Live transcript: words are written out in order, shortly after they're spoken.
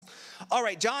All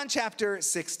right, John chapter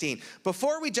 16.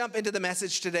 Before we jump into the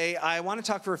message today, I want to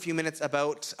talk for a few minutes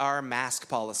about our mask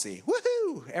policy.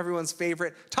 Woohoo! Everyone's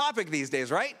favorite topic these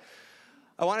days, right?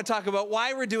 I want to talk about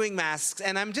why we're doing masks,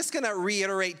 and I'm just going to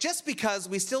reiterate, just because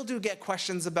we still do get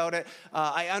questions about it.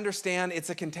 I understand it's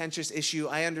a contentious issue.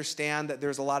 I understand that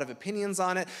there's a lot of opinions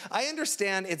on it. I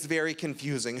understand it's very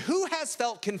confusing. Who has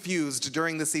felt confused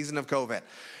during the season of COVID?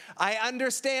 I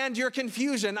understand your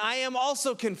confusion. I am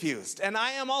also confused, and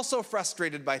I am also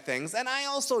frustrated by things, and I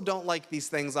also don't like these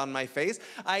things on my face.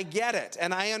 I get it,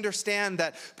 and I understand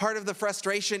that part of the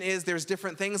frustration is there's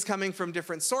different things coming from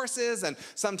different sources, and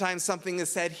sometimes something is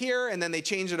said here, and then they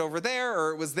change it over there,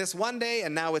 or it was this one day,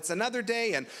 and now it's another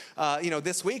day, and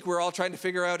this week we're all trying to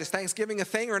figure out, is Thanksgiving a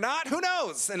thing or not? Who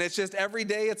knows? And it's just every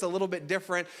day it's a little bit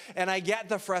different, and I get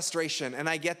the frustration, and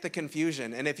I get the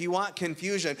confusion, and if you want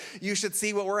confusion, you should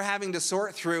see what we're having to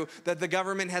sort through that the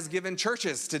government has given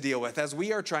churches to deal with as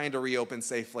we are trying to reopen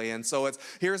safely. And so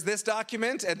here's this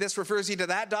document, and this refers you to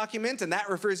that document, and that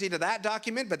refers you to that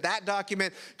document, but that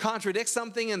document contradicts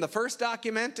something in the first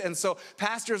document. And so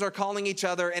pastors are calling each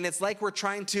other, and it's like we're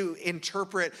trying to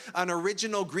interpret an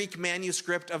original Greek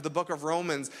manuscript of the book of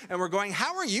Romans, and we're going,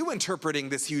 how are you interpreting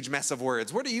this huge mess of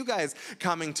words? What are you guys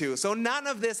coming to? So none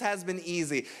of this has been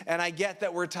easy, and I get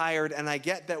that we're tired, and I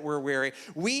get that we're weary.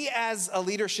 We as a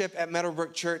leadership at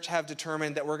Meadowbrook Church have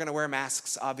determined that we're going to wear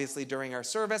masks, obviously, during our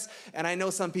service. And I know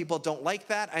some people don't like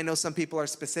that. I know some people are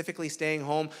specifically staying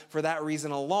home for that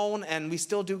reason alone. And we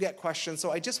still do get questions.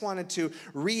 So I just wanted to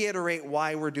reiterate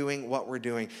why we're doing what we're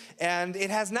doing. And it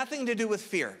has nothing to do with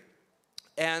fear.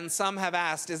 And some have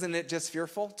asked, isn't it just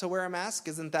fearful to wear a mask?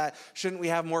 Shouldn't we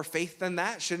have more faith than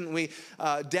that? Shouldn't we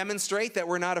demonstrate that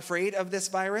we're not afraid of this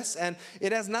virus? And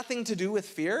it has nothing to do with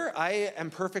fear. I am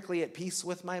perfectly at peace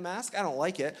with my mask. I don't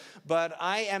like it, but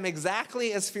I am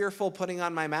exactly as fearful putting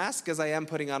on my mask as I am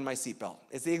putting on my seatbelt.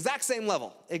 It's the exact same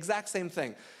level, exact same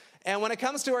thing. And when it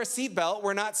comes to our seatbelt,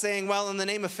 we're not saying, well, in the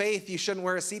name of faith, you shouldn't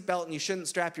wear a seatbelt and you shouldn't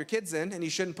strap your kids in and you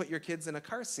shouldn't put your kids in a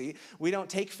car seat. We don't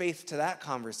take faith to that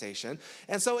conversation.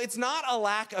 And so it's not a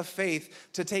lack of faith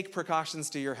to take precautions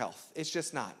to your health. It's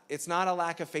just not. It's not a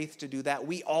lack of faith to do that.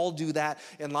 We all do that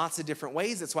in lots of different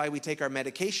ways. It's why we take our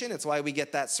medication. It's why we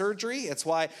get that surgery. It's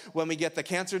why when we get the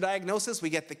cancer diagnosis, we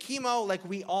get the chemo. Like,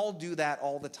 we all do that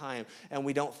all the time, and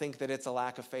we don't think that it's a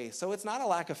lack of faith. So it's not a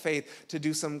lack of faith to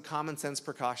do some common sense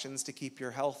precautions to keep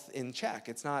your health in check.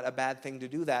 It's not a bad thing to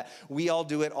do that. We all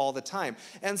do it all the time.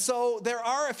 And so there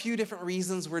are a few different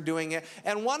reasons we're doing it.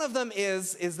 And one of them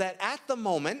is that at the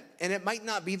moment, and it might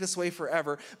not be this way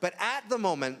forever, but at the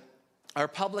moment, our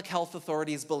public health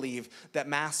authorities believe that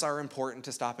masks are important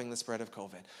to stopping the spread of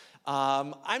COVID.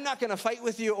 I'm not going to fight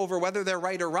with you over whether they're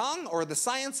right or wrong or the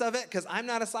science of it, because I'm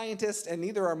not a scientist and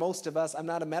neither are most of us. I'm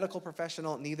not a medical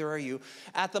professional, neither are you.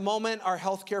 At the moment, our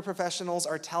healthcare professionals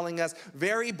are telling us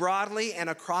very broadly and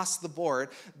across the board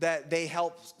that they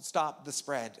help stop the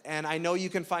spread. And I know you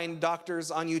can find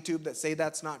doctors on YouTube that say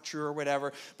that's not true or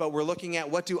whatever, but we're looking at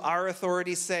what do our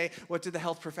authorities say, what do the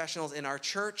health professionals in our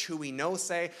church who we know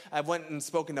say. I've went and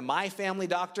spoken to my family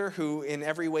doctor, who in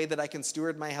every way that I can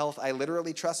steward my health, I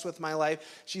literally trust with my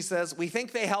life. She says, we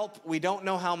think they help. We don't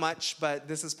know how much, but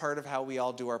this is part of how we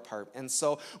all do our part. And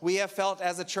so we have felt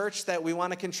as a church that we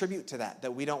want to contribute to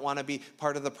that we don't want to be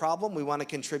part of the problem. We want to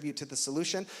contribute to the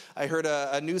solution. I heard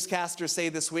a newscaster say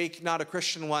this week, not a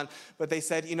Christian one, but they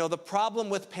said, the problem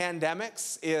with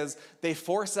pandemics is they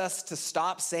force us to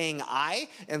stop saying I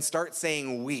and start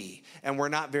saying we, and we're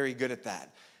not very good at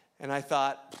that. And I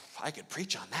thought, I could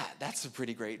preach on that. That's a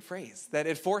pretty great phrase. That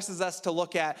it forces us to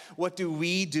look at what do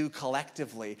we do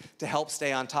collectively to help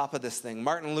stay on top of this thing.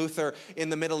 Martin Luther in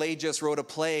the Middle Ages wrote a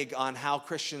plague on how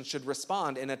Christians should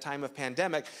respond in a time of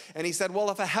pandemic. And he said, well,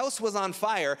 if a house was on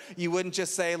fire, you wouldn't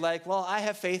just say well, I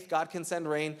have faith, God can send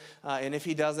rain. And if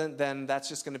he doesn't, then that's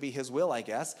just going to be his will, I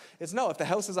guess. It's no, if the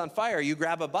house is on fire, you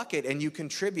grab a bucket and you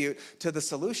contribute to the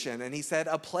solution. And he said,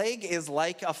 a plague is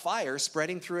like a fire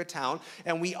spreading through a town,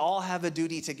 and we all have a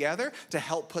duty together to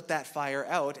help put that fire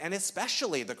out, and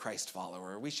especially the Christ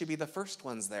follower. We should be the first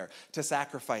ones there to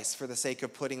sacrifice for the sake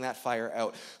of putting that fire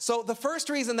out. So the first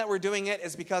reason that we're doing it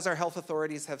is because our health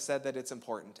authorities have said that it's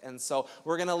important. And so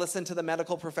we're going to listen to the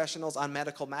medical professionals on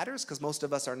medical matters, because most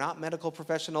of us are not medical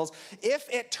professionals. If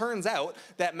it turns out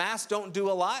that masks don't do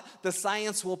a lot, the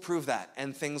science will prove that,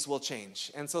 and things will change.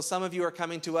 And so some of you are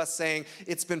coming to us saying,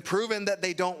 it's been proven that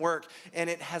they don't work, and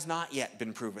it has not yet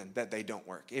been proven that they don't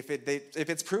work. if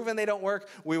it's proven they don't work,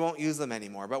 we won't use them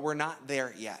anymore. But we're not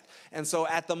there yet. And so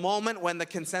at the moment when the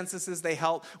consensus is they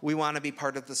help, we want to be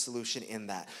part of the solution in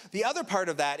that. The other part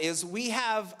of that is we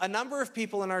have a number of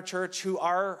people in our church who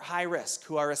are high risk,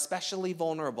 who are especially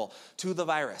vulnerable to the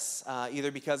virus,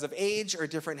 either because of age or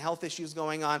different health issues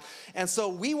going on. And so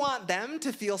we want them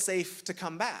to feel safe to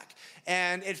come back.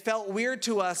 And it felt weird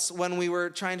to us when we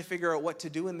were trying to figure out what to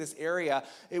do in this area.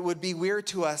 It would be weird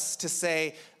to us to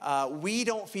say, we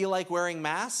don't feel like wearing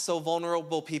masks, so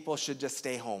vulnerable people should just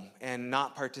stay home and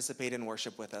not participate in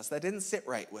worship with us. That didn't sit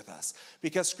right with us,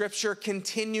 because Scripture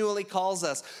continually calls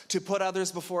us to put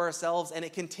others before ourselves, and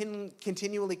it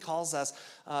continually calls us,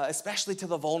 especially to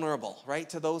the vulnerable, right?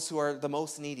 To those who are the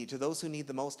most needy, to those who need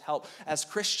the most help. As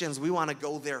Christians, we want to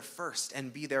go there first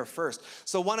and be there first.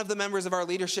 So one of the members of our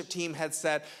leadership team had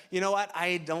said, you know what,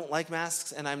 I don't like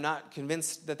masks, and I'm not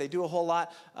convinced that they do a whole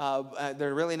lot.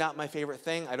 They're really not my favorite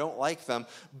thing. I don't like them.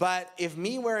 But if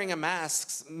me wearing a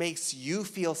mask makes you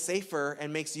feel safer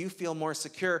and makes you feel more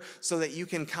secure so that you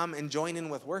can come and join in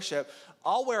with worship,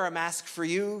 I'll wear a mask for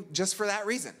you just for that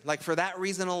reason. Like, for that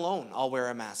reason alone, I'll wear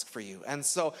a mask for you. And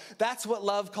so that's what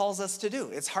love calls us to do.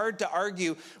 It's hard to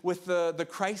argue with the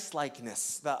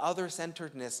Christ-likeness, the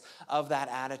other-centeredness of that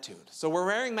attitude. So we're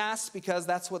wearing masks because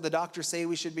that's what the doctors say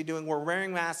we should be doing. We're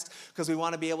wearing masks because we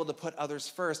want to be able to put others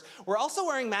first. We're also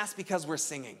wearing masks because we're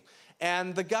singing.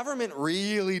 And the government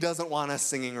really doesn't want us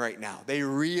singing right now. They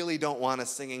really don't want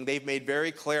us singing. They've made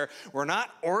very clear, we're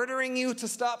not ordering you to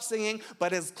stop singing,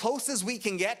 but as close as we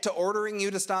can get to ordering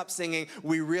you to stop singing,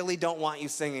 we really don't want you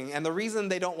singing. And the reason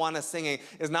they don't want us singing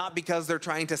is not because they're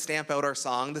trying to stamp out our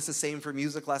song. This is same for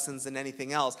music lessons and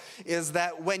anything else, is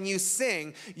that when you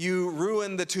sing, you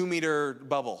ruin the 2-meter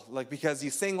bubble. Like, because you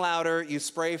sing louder, you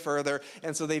spray further,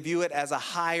 and so they view it as a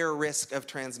higher risk of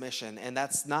transmission. And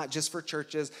that's not just for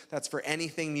churches, that's for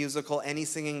anything musical, any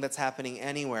singing that's happening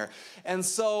anywhere. And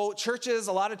so churches,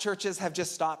 a lot of churches have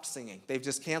just stopped singing. They've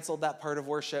just canceled that part of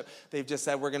worship. They've just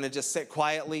said, we're going to just sit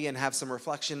quietly and have some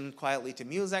reflection quietly to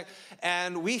music.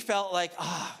 And we felt like,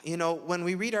 when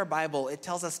we read our Bible, it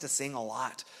tells us to sing a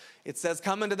lot. It says,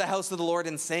 come into the house of the Lord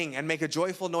and sing and make a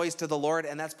joyful noise to the Lord.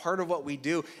 And that's part of what we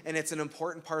do. And it's an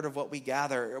important part of why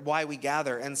we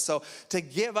gather. And so to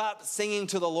give up singing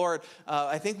to the Lord,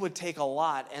 I think would take a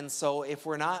lot. And so if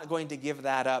we're not going to give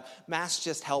that up, masks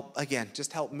just help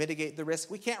mitigate the risk.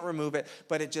 We can't remove it,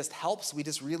 but it just helps. We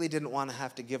just really didn't want to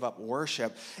have to give up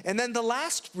worship. And then the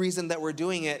last reason that we're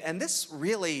doing it, and this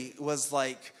really was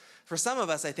like, for some of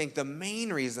us, I think the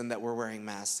main reason that we're wearing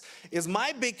masks is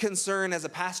my big concern as a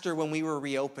pastor when we were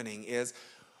reopening is,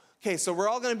 okay, so we're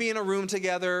all going to be in a room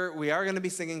together. We are going to be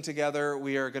singing together.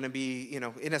 We are going to be,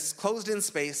 in a closed-in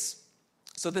space.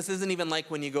 So this isn't even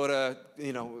like when you go to,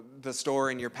 the store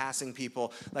and you're passing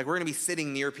people. Like, we're going to be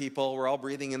sitting near people. We're all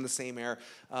breathing in the same air.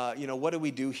 What do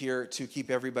we do here to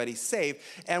keep everybody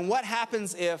safe? And what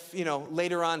happens if,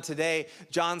 later on today,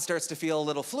 John starts to feel a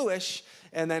little fluish,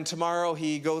 and then tomorrow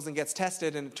he goes and gets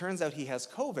tested, and it turns out he has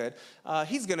COVID?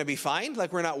 He's going to be fine.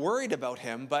 Like, we're not worried about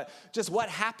him, but just what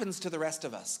happens to the rest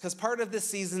of us? Because part of this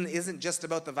season isn't just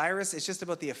about the virus. It's just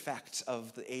about the effect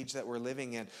of the age that we're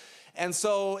living in. And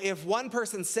so if one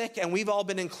person's sick and we've all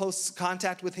been in close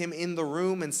contact with him in the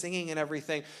room and singing and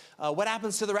everything, what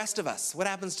happens to the rest of us? What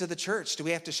happens to the church? Do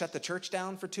we have to shut the church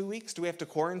down for 2 weeks? Do we have to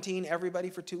quarantine everybody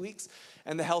for 2 weeks?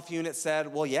 And the health unit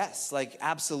said, well, yes,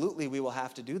 absolutely we will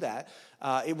have to do that.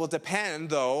 It will depend,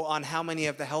 though, on how many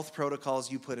of the health protocols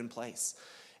you put in place.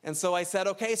 And so I said,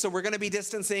 okay, so we're going to be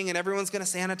distancing and everyone's going to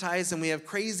sanitize, and we have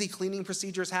crazy cleaning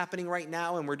procedures happening right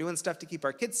now, and we're doing stuff to keep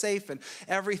our kids safe and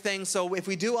everything. So if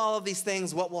we do all of these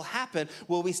things, what will happen?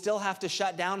 Will we still have to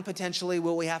shut down potentially?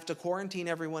 Will we have to quarantine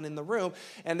everyone in the room?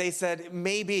 And they said,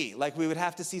 maybe. We would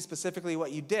have to see specifically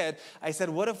what you did. I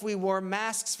said, what if we wore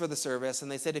masks for the service?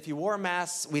 And they said, if you wore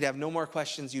masks, we'd have no more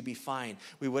questions. You'd be fine.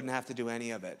 We wouldn't have to do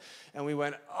any of it. And we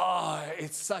went,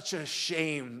 it's such a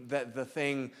shame that the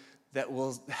thing that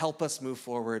will help us move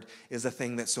forward is a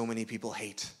thing that so many people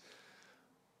hate.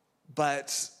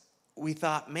 But we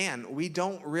thought, man, we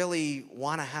don't really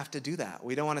want to have to do that.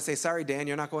 We don't want to say, sorry, Dan,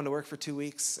 you're not going to work for 2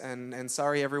 weeks. And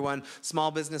sorry, everyone, small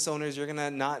business owners, you're going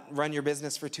to not run your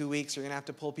business for 2 weeks. You're going to have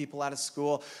to pull people out of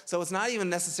school. So it's not even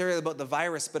necessarily about the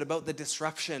virus, but about the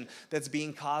disruption that's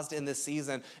being caused in this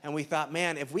season. And we thought,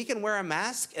 man, if we can wear a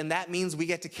mask and that means we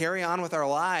get to carry on with our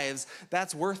lives,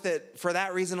 that's worth it for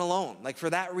that reason alone. For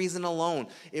that reason alone,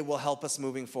 it will help us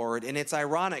moving forward. And it's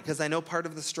ironic because I know part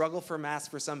of the struggle for masks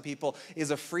for some people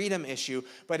is a freedom freedom issue.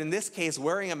 But in this case,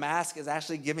 wearing a mask is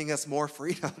actually giving us more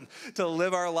freedom to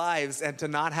live our lives and to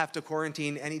not have to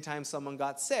quarantine anytime someone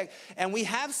got sick. And we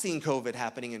have seen COVID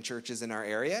happening in churches in our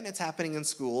area, and it's happening in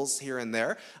schools here and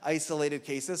there, isolated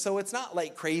cases. So it's not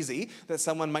like crazy that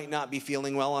someone might not be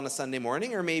feeling well on a Sunday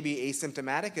morning or maybe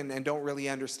asymptomatic and don't really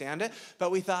understand it.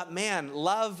 But we thought, man,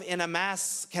 love in a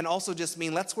mask can also just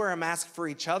mean let's wear a mask for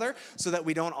each other so that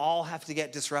we don't all have to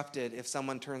get disrupted if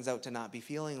someone turns out to not be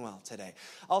feeling well today.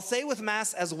 I'll say with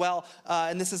masks as well,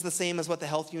 and this is the same as what the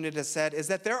health unit has said, is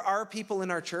that there are people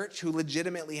in our church who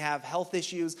legitimately have health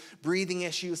issues, breathing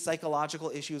issues,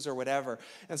 psychological issues, or whatever.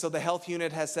 And so the health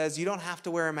unit says you don't have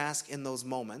to wear a mask in those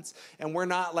moments. And we're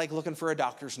not like looking for a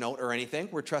doctor's note or anything.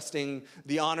 We're trusting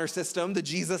the honor system, the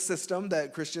Jesus system,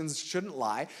 that Christians shouldn't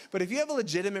lie. But if you have a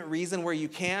legitimate reason where you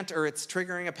can't, or it's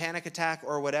triggering a panic attack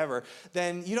or whatever,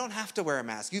 then you don't have to wear a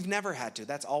mask. You've never had to.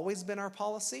 That's always been our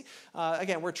policy.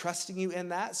 Again, we're trusting you in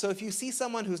that. So if you see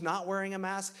someone who's not wearing a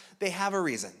mask, they have a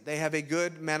reason. They have a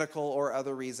good medical or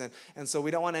other reason. And so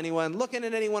we don't want anyone looking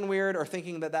at anyone weird or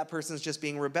thinking that that person's just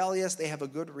being rebellious. They have a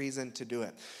good reason to do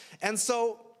it. And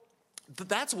so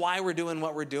that's why we're doing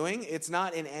what we're doing. It's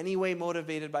not in any way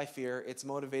motivated by fear. It's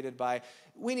motivated by,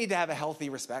 we need to have a healthy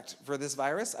respect for this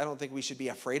virus. I don't think we should be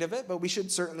afraid of it, but we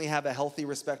should certainly have a healthy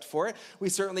respect for it. We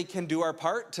certainly can do our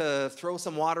part to throw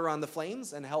some water on the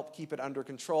flames and help keep it under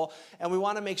control. And we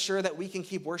want to make sure that we can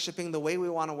keep worshiping the way we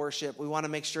want to worship. We want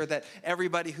to make sure that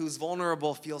everybody who's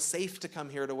vulnerable feels safe to come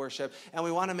here to worship. And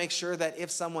we want to make sure that if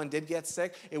someone did get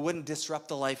sick, it wouldn't disrupt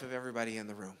the life of everybody in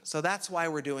the room. So that's why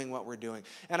we're doing what we're doing.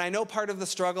 And I know part of the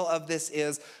struggle of this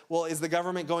is, well, is the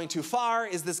government going too far?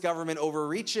 Is this government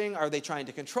overreaching? Are they trying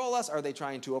to control us? Are they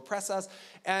trying to oppress us?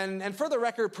 And for the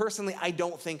record, personally, I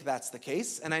don't think that's the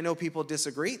case. And I know people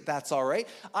disagree. That's all right.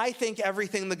 I think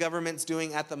everything the government's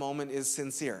doing at the moment is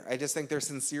sincere. I just think they're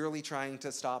sincerely trying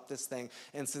to stop this thing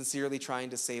and sincerely trying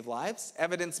to save lives.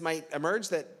 Evidence might emerge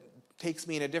that takes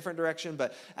me in a different direction,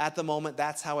 but at the moment,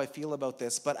 that's how I feel about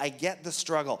this. But I get the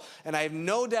struggle, and I have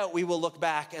no doubt we will look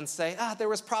back and say, there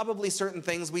was probably certain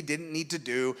things we didn't need to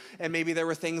do, and maybe there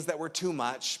were things that were too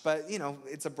much, but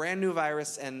it's a brand new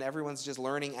virus, and everyone's just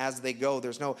learning as they go.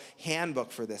 There's no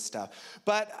handbook for this stuff.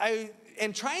 But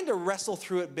in trying to wrestle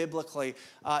through it biblically,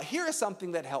 here is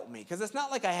something that helped me, because it's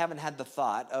not like I haven't had the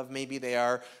thought of maybe they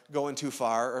are going too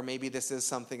far, or maybe this is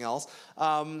something else.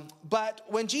 But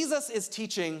when Jesus is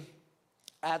teaching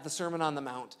at the Sermon on the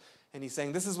Mount, and he's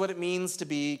saying, this is what it means to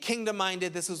be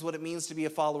kingdom-minded. This is what it means to be a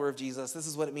follower of Jesus. This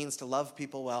is what it means to love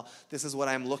people well. This is what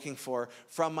I'm looking for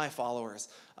from my followers.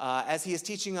 As he is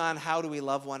teaching on how do we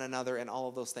love one another and all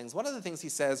of those things, one of the things he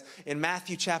says in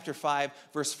Matthew chapter 5,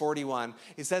 verse 41,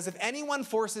 he says, if anyone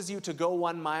forces you to go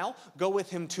 1 mile, go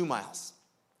with him 2 miles.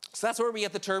 So that's where we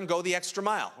get the term go the extra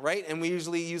mile, right? And we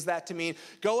usually use that to mean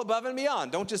go above and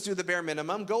beyond. Don't just do the bare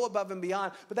minimum, go above and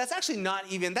beyond. But that's actually not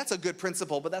even, that's a good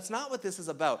principle, but that's not what this is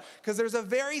about. Because there's a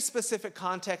very specific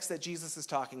context that Jesus is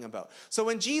talking about. So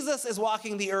when Jesus is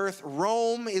walking the earth,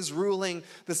 Rome is ruling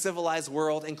the civilized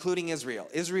world, including Israel.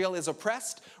 Israel is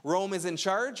oppressed, Rome is in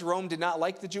charge. Rome did not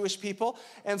like the Jewish people.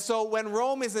 And so when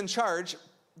Rome is in charge,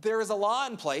 there is a law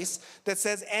in place that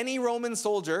says any Roman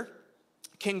soldier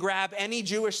can grab any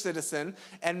Jewish citizen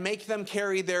and make them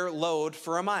carry their load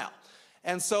for 1 mile.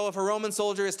 And so if a Roman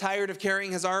soldier is tired of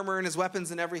carrying his armor and his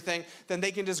weapons and everything, then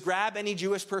they can just grab any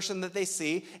Jewish person that they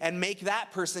see and make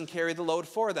that person carry the load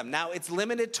for them. Now, it's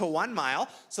limited to 1 mile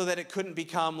so that it couldn't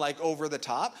become like over the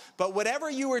top. But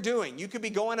whatever you were doing, you could be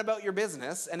going about your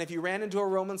business, and if you ran into a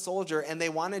Roman soldier and they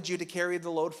wanted you to carry the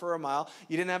load for 1 mile,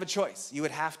 you didn't have a choice. You would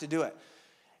have to do it.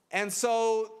 And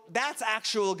so that's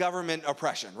actual government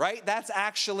oppression, right? That's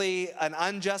actually an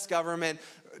unjust government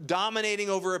dominating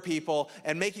over a people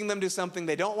and making them do something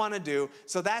they don't want to do.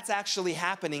 So that's actually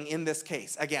happening in this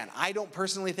case. Again, I don't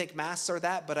personally think masks are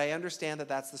that, but I understand that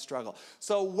that's the struggle.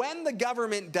 So when the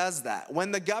government does that,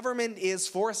 when the government is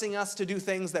forcing us to do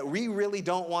things that we really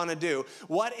don't want to do,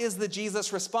 what is the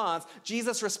Jesus response?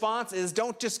 Jesus' response is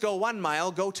don't just go 1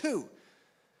 mile, go 2.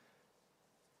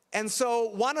 And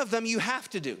so one of them you have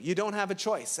to do. You don't have a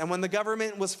choice. And when the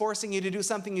government was forcing you to do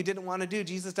something you didn't want to do,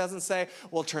 Jesus doesn't say,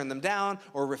 well, turn them down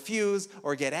or refuse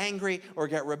or get angry or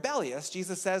get rebellious.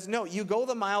 Jesus says, no, you go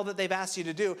the mile that they've asked you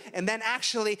to do and then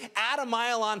actually add a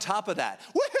mile on top of that.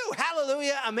 Woohoo,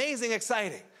 hallelujah, amazing,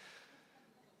 exciting.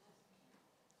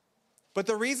 But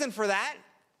the reason for that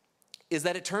is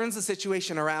that it turns the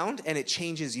situation around and it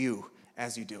changes you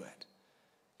as you do it.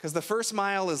 Because the first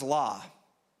mile is law.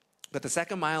 But the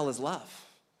second mile is love,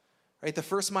 Right? The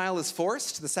first mile is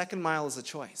forced. The second mile is a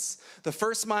choice. The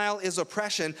first mile is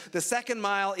oppression. The second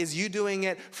mile is you doing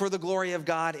it for the glory of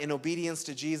God in obedience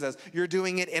to Jesus. You're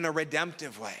doing it in a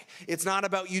redemptive way. It's not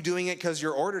about you doing it because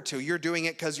you're ordered to. You're doing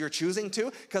it because you're choosing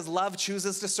to, because love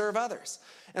chooses to serve others.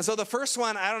 And so the first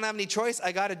one, I don't have any choice,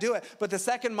 I got to do it. But the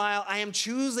second mile, I am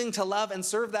choosing to love and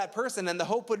serve that person. And the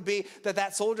hope would be that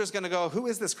that soldier's going to go, who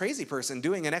is this crazy person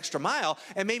doing an extra mile?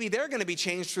 And maybe they're going to be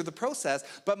changed through the process.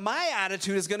 But my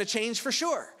attitude is going to change for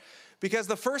sure. Because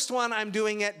the first one, I'm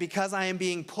doing it because I am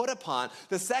being put upon.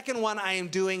 The second one, I am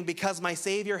doing because my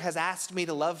Savior has asked me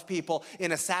to love people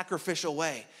in a sacrificial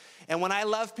way. And when I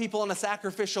love people in a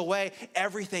sacrificial way,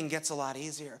 everything gets a lot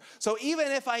easier. So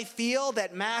even if I feel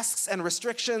that masks and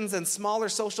restrictions and smaller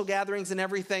social gatherings and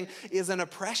everything is an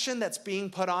oppression that's being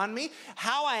put on me,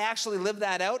 how I actually live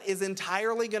that out is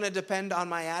entirely going to depend on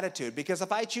my attitude. Because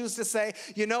if I choose to say,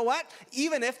 you know what,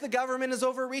 even if the government is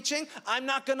overreaching, I'm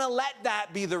not going to let that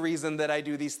be the reason that I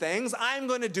do these things. I'm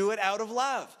going to do it out of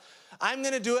love. I'm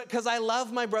going to do it because I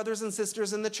love my brothers and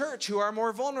sisters in the church who are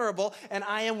more vulnerable, and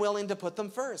I am willing to put them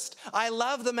first. I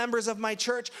love the members of my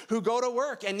church who go to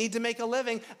work and need to make a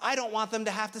living. I don't want them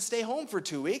to have to stay home for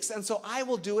 2 weeks, and so I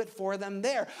will do it for them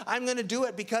there. I'm going to do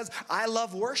it because I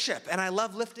love worship, and I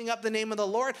love lifting up the name of the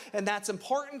Lord, and that's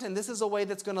important, and this is a way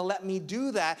that's going to let me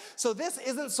do that. So this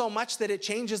isn't so much that it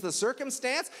changes the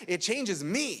circumstance, it changes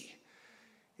me.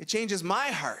 It changes my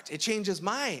heart. It changes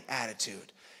my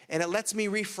attitude. And it lets me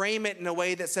reframe it in a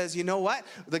way that says, you know what?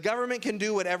 The government can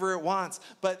do whatever it wants.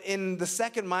 But in the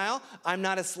second mile, I'm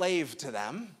not a slave to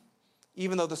them.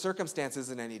 Even though the circumstance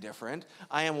isn't any different,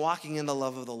 I am walking in the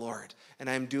love of the Lord. And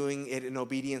I'm doing it in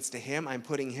obedience to Him. I'm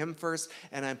putting Him first,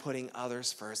 and I'm putting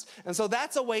others first. And so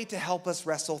that's a way to help us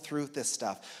wrestle through this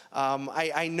stuff.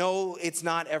 I know it's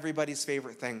not everybody's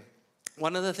favorite thing.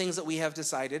 One of the things that we have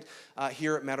decided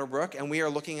here at Meadowbrook, and we are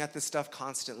looking at this stuff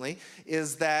constantly,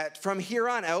 is that from here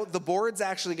on out, the board's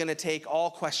actually going to take all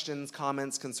questions,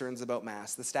 comments, concerns about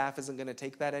Mass. The staff isn't going to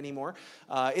take that anymore.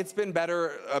 It's been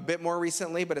better a bit more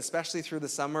recently, but especially through the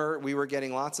summer, we were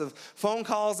getting lots of phone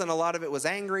calls, and a lot of it was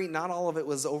angry. Not all of it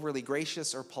was overly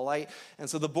gracious or polite. And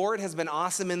so the board has been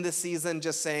awesome in this season,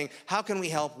 just saying, how can we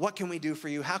help? What can we do for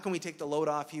you? How can we take the load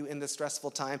off you in this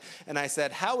stressful time? And I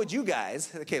said, how would you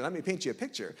guys, okay, let me paint you a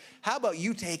picture. How about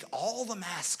you take all the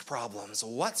mask problems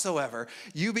whatsoever,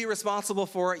 you be responsible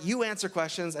for it, you answer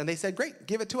questions, and they said, great,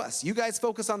 give it to us. You guys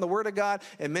focus on the Word of God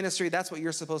and ministry. That's what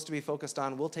you're supposed to be focused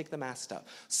on. We'll take the mask stuff.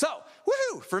 So,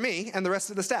 woohoo, for me and the rest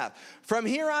of the staff. From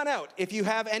here on out, if you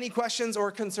have any questions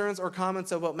or concerns or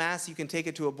comments about Mass, you can take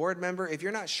it to a board member. If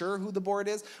you're not sure who the board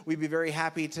is, we'd be very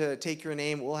happy to take your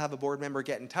name. We'll have a board member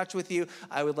get in touch with you.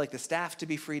 I would like the staff to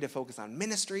be free to focus on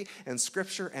ministry and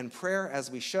scripture and prayer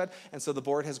as we should. And so the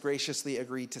board has graciously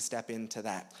agreed to step into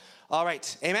that. All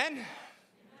right, amen?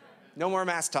 No more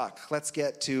mass talk. Let's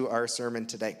get to our sermon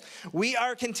today. We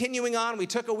are continuing on. We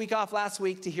took a week off last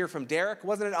week to hear from Derek.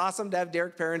 Wasn't it awesome to have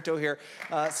Derek Parento here?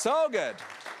 So good.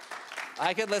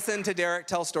 I could listen to Derek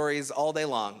tell stories all day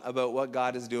long about what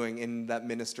God is doing in that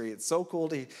ministry. It's so cool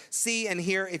to see and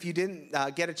hear. If you didn't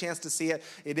get a chance to see it,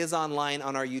 it is online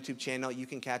on our YouTube channel. You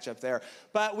can catch up there.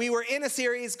 But we were in a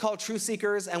series called Truth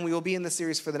Seekers, and we will be in the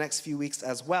series for the next few weeks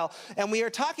as well. And we are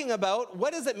talking about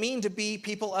what does it mean to be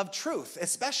people of truth,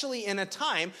 especially in a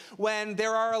time when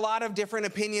there are a lot of different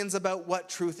opinions about what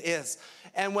truth is.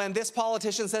 And when this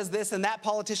politician says this, and that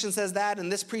politician says that, and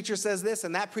this preacher says this,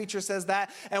 and that preacher says that,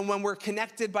 and when we're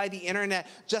connected by the internet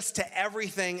just to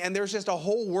everything, and there's just a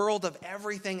whole world of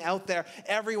everything out there,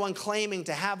 everyone claiming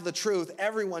to have the truth,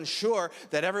 everyone sure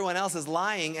that everyone else is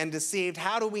lying and deceived,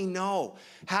 how do we know?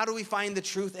 How do we find the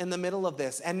truth in the middle of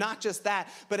this? And not just that,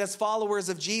 but as followers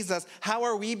of Jesus, how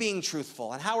are we being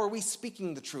truthful? And how are we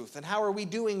speaking the truth? And how are we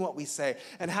doing what we say?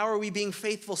 And how are we being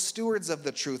faithful stewards of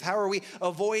the truth? How are we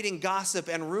avoiding gossip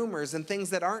and rumors and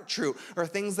things that aren't true or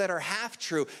things that are half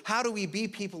true? How do we be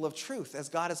people of truth as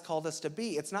God has called us to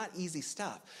be? It's not easy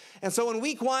stuff. And so in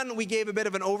week one, we gave a bit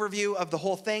of an overview of the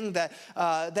whole thing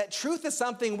that truth is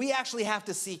something we actually have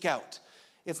to seek out.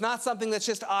 It's not something that's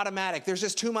just automatic. There's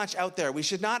just too much out there. We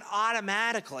should not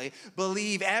automatically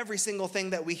believe every single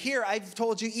thing that we hear. I've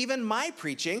told you, even my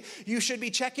preaching, you should be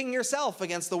checking yourself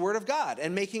against the Word of God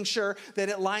and making sure that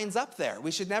it lines up there. We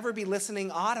should never be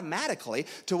listening automatically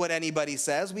to what anybody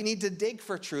says. We need to dig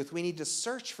for truth. We need to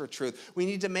search for truth. We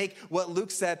need to make what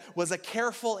Luke said was a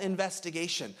careful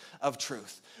investigation of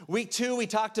truth. Week two, we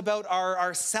talked about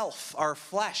our self, our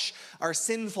flesh, our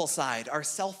sinful side, our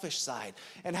selfish side,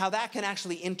 and how that can actually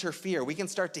actually interfere. We can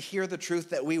start to hear the truth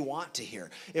that we want to hear.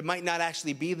 It might not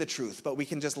actually be the truth, but we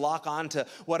can just lock on to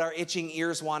what our itching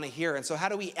ears want to hear. And so how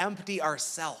do we empty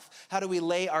ourselves? How do we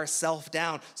lay ourselves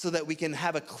down so that we can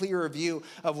have a clearer view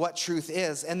of what truth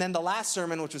is? And then the last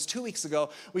sermon, which was 2 weeks ago,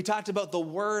 we talked about the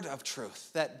word of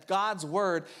truth, that God's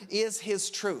word is his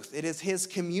truth. It is his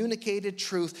communicated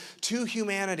truth to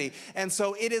humanity. And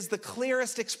so it is the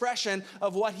clearest expression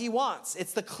of what he wants.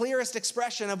 It's the clearest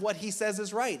expression of what he says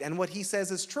is right and what he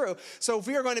says is true. So if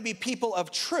we are going to be people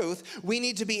of truth, we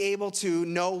need to be able to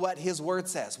know what his word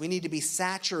says. We need to be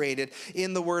saturated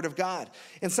in the word of God.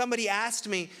 And somebody asked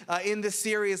me in this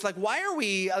series, like, why are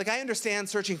we, like, I understand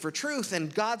searching for truth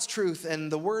and God's truth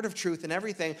and the word of truth and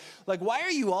everything. Like, why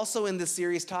are you also in this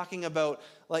series talking about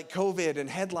like COVID and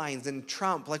headlines and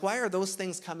Trump? Like, why are those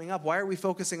things coming up? Why are we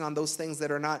focusing on those things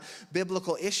that are not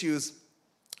biblical issues?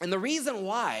 And the reason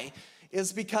why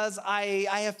is because I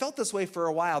have felt this way for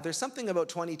a while. There's something about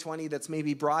 2020 that's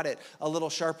maybe brought it a little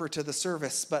sharper to the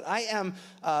surface, but I am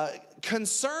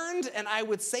concerned, and I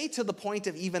would say to the point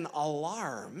of even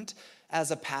alarmed as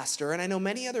a pastor, and I know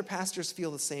many other pastors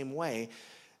feel the same way,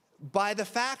 by the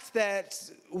fact that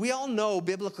we all know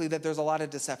biblically that there's a lot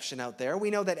of deception out there. We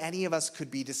know that any of us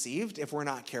could be deceived if we're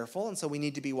not careful, and so we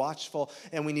need to be watchful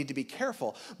and we need to be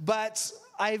careful. But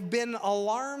I've been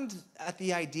alarmed at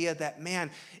the idea that,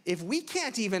 man, if we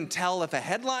can't even tell if a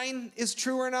headline is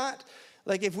true or not,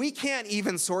 like if we can't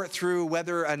even sort through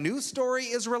whether a news story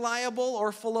is reliable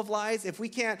or full of lies, if we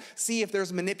can't see if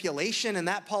there's manipulation in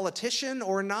that politician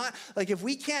or not, like if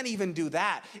we can't even do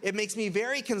that, it makes me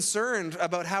very concerned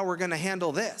about how we're going to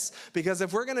handle this. Because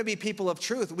if we're going to be people of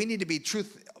truth, we need to be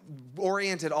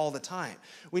truth-oriented all the time.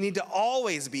 We need to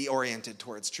always be oriented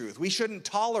towards truth. We shouldn't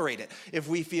tolerate it if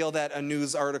we feel that a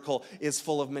news article is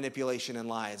full of manipulation and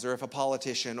lies, or if a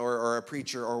politician or a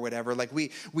preacher or whatever. Like we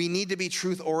need to be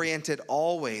truth-oriented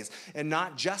always, and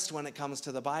not just when it comes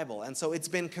to the Bible. And so it's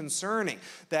been concerning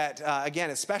that, again,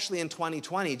 especially in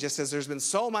 2020, just as there's been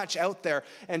so much out there,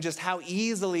 and just how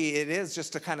easily it is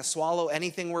just to kind of swallow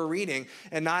anything we're reading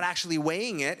and not actually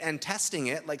weighing it and testing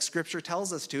it like Scripture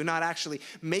tells us to, not actually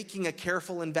making a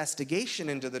careful investigation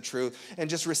into the truth and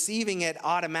just receiving it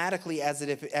automatically as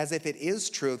if it is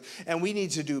truth. And we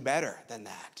need to do better than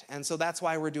that. And so that's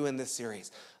why we're doing this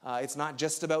series. It's not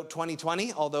just about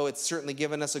 2020, although it's certainly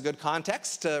given us a good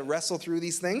context to wrestle through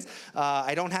these things.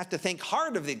 I don't have to think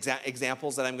hard of the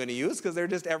examples that I'm going to use because they're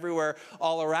just everywhere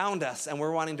all around us, and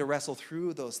we're wanting to wrestle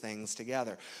through those things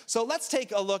together. So let's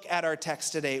take a look at our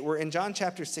text today. We're in John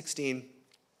chapter 16,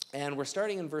 and we're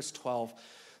starting in verse 12.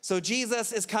 So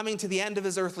Jesus is coming to the end of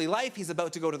his earthly life. He's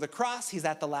about to go to the cross. He's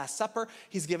at the Last Supper.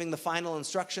 He's giving the final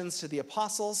instructions to the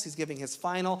apostles. He's giving his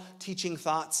final teaching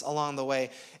thoughts along the way.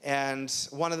 And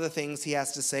one of the things he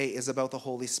has to say is about the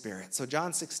Holy Spirit. So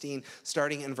John 16,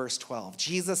 starting in verse 12,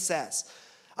 Jesus says,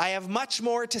 "I have much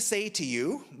more to say to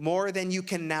you, more than you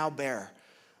can now bear.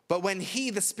 But when he,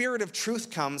 the Spirit of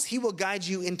truth, comes, he will guide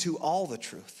you into all the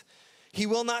truth. He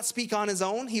will not speak on his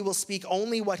own. He will speak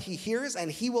only what he hears,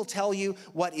 and he will tell you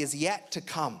what is yet to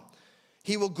come.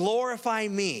 He will glorify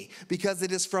me, because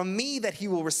it is from me that he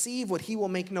will receive what he will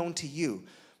make known to you.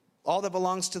 All that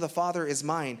belongs to the Father is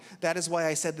mine. That is why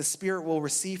I said the Spirit will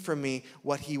receive from me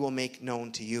what he will make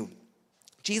known to you."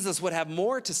 Jesus would have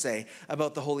more to say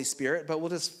about the Holy Spirit, but we'll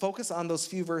just focus on those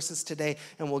few verses today,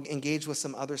 and we'll engage with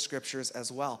some other scriptures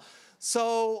as well.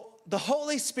 So the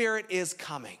Holy Spirit is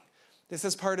coming. This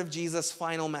is part of Jesus'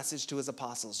 final message to his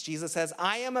apostles. Jesus says,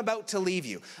 "I am about to leave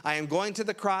you. I am going to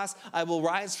the cross. I will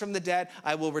rise from the dead.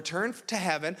 I will return to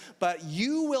heaven, but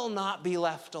you will not be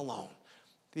left alone."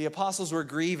 The apostles were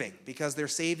grieving because their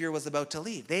Savior was about to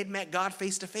leave. They had met God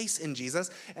face to face in Jesus,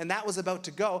 and that was about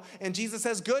to go. And Jesus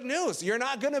says, good news, you're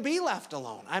not going to be left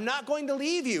alone. I'm not going to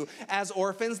leave you as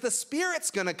orphans. The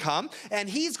Spirit's going to come, and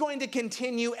he's going to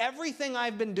continue everything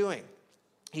I've been doing.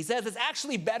 He says, it's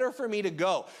actually better for me to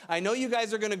go. I know you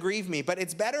guys are going to grieve me, but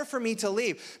it's better for me to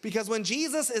leave, because when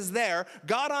Jesus is there,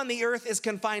 God on the earth is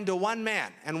confined to one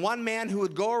man, and one man who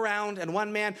would go around, and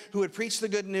one man who would preach the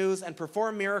good news and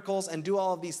perform miracles and do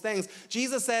all of these things.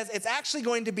 Jesus says, it's actually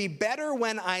going to be better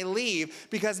when I leave,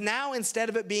 because now instead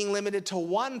of it being limited to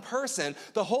one person,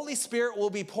 the Holy Spirit will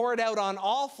be poured out on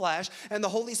all flesh, and the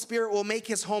Holy Spirit will make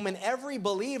his home in every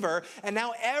believer, and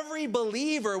now every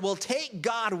believer will take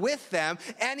God with them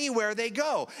anywhere they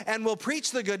go, and we'll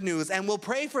preach the good news, and we'll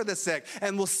pray for the sick,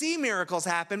 and we'll see miracles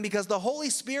happen, because the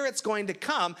Holy Spirit's going to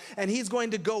come, and he's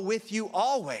going to go with you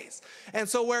always. And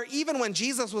so where even when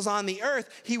Jesus was on the earth,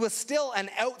 he was still an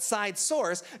outside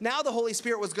source, now the Holy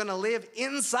Spirit was going to live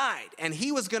inside, and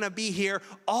he was going to be here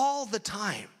all the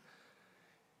time.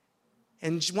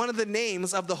 And one of the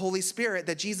names of the Holy Spirit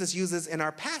that Jesus uses in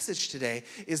our passage today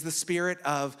is the Spirit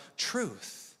of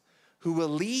truth, who will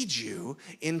lead you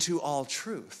into all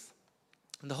truth.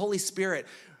 And the Holy Spirit,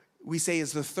 we say,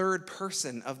 is the third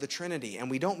person of the Trinity. And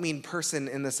we don't mean person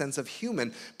in the sense of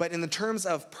human, but in the terms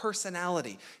of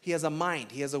personality. He has a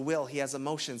mind, he has a will, he has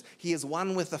emotions. He is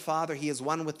one with the Father, he is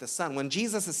one with the Son. When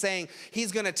Jesus is saying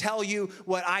he's going to tell you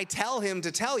what I tell him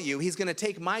to tell you, he's going to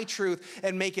take my truth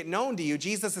and make it known to you.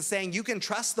 Jesus is saying you can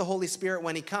trust the Holy Spirit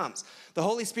when he comes. The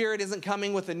Holy Spirit isn't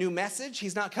coming with a new message.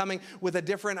 He's not coming with a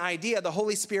different idea. The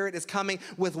Holy Spirit is coming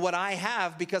with what I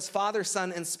have, because Father,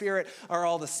 Son, and Spirit are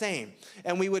all the same.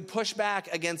 And we would push back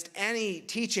against any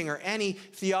teaching or any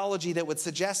theology that would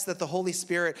suggest that the Holy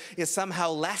Spirit is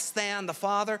somehow less than the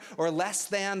Father or less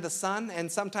than the Son. And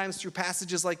sometimes through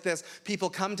passages like this, people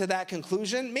come to that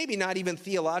conclusion, maybe not even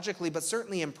theologically, but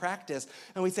certainly in practice.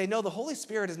 And we say, no, the Holy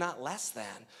Spirit is not less than.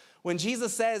 When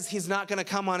Jesus says he's not going to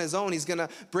come on his own, he's going to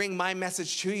bring my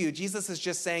message to you, Jesus is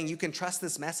just saying you can trust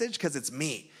this message because it's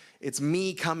me. It's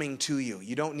me coming to you.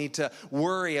 You don't need to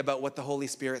worry about what the Holy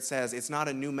Spirit says. It's not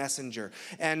a new messenger.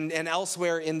 And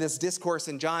elsewhere in this discourse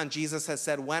in John, Jesus has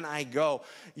said, when I go,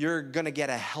 you're going to get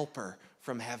a helper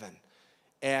from heaven.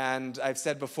 And I've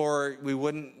said before, we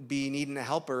wouldn't be needing a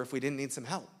helper if we didn't need some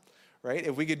help. Right?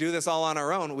 If we could do this all on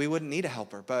our own, we wouldn't need a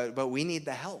helper, but we need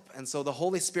the help. And so the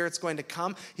Holy Spirit's going to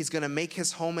come. He's going to make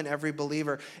his home in every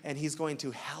believer, and he's going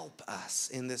to help us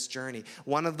in this journey.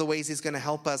 One of the ways he's going to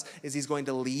help us is he's going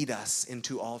to lead us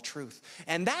into all truth.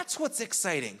 And that's what's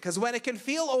exciting, because when it can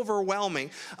feel overwhelming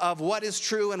of what is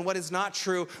true and what is not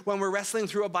true, when we're wrestling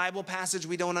through a Bible passage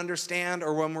we don't understand,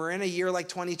 or when we're in a year like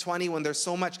 2020 when there's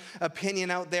so much opinion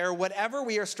out there, whatever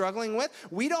we are struggling with,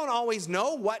 we don't always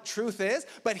know what truth is,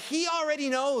 but he already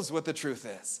knows what the truth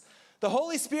is. The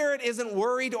Holy Spirit isn't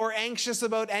worried or anxious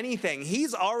about anything.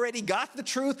 He's already got the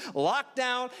truth locked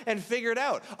down and figured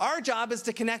out. Our job is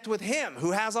to connect with him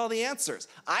who has all the answers.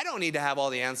 I don't need to have all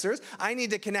the answers. I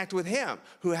need to connect with him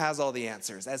who has all the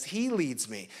answers as he leads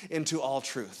me into all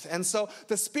truth. And so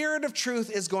the Spirit of truth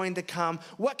is going to come.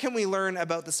 What can we learn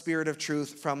about the Spirit of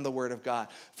truth from the Word of God?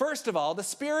 First of all, the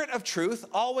Spirit of truth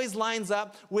always lines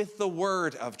up with the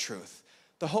Word of truth.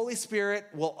 The Holy Spirit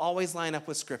will always line up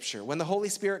with Scripture. When the Holy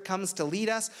Spirit comes to lead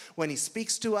us, when he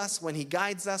speaks to us, when he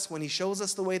guides us, when he shows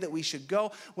us the way that we should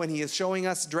go, when he is showing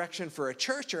us direction for a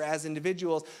church or as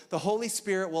individuals, the Holy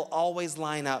Spirit will always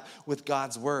line up with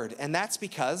God's word. And that's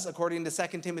because, according to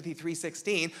 2 Timothy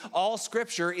 3:16, all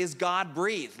Scripture is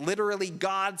God-breathed, literally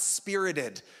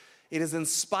God-spirited. It is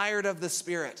inspired of the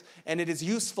Spirit, and it is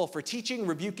useful for teaching,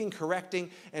 rebuking,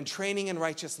 correcting, and training in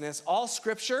righteousness. All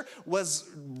Scripture was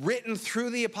written through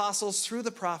the apostles, through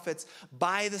the prophets,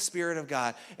 by the Spirit of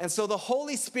God. And so the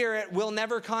Holy Spirit will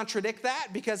never contradict that,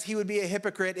 because he would be a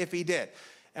hypocrite if he did.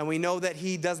 And we know that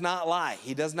he does not lie.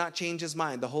 He does not change his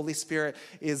mind. The Holy Spirit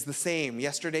is the same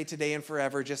yesterday, today, and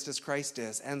forever, just as Christ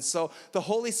is. And so the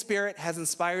Holy Spirit has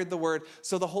inspired the word,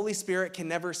 so the Holy Spirit can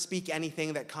never speak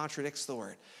anything that contradicts the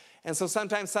word. And so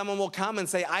sometimes someone will come and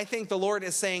say, I think the Lord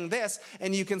is saying this.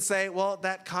 And you can say, well,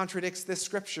 that contradicts this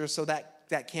scripture, so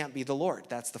that can't be the Lord.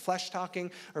 That's the flesh talking,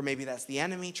 or maybe that's the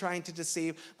enemy trying to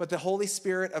deceive. But the Holy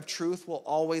Spirit of truth will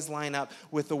always line up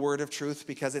with the word of truth,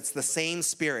 because it's the same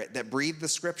Spirit that breathed the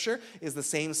scripture, is the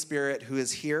same Spirit who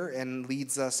is here and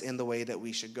leads us in the way that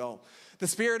we should go. The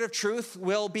Spirit of truth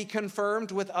will be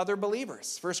confirmed with other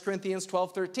believers. 1 Corinthians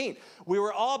 12:13. We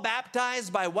were all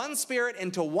baptized by one Spirit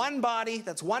into one body,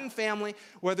 that's one family,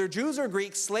 whether Jews or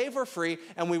Greeks, slave or free,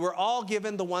 and we were all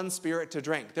given the one Spirit to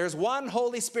drink. There's one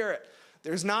Holy Spirit.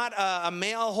 There's not a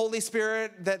male Holy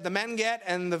Spirit that the men get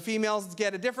and the females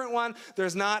get a different one.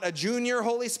 There's not a junior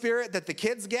Holy Spirit that the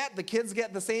kids get. The kids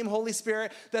get the same Holy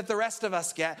Spirit that the rest of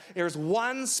us get. There's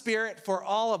one Spirit for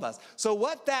all of us. So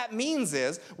what that means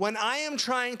is, when I am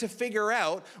trying to figure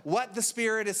out what the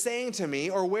Spirit is saying to me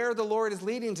or where the Lord is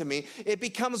leading to me, it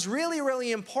becomes really,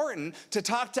 really important to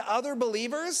talk to other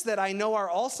believers that I know are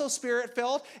also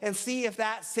Spirit-filled and see if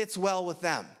that sits well with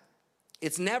them.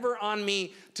 It's never on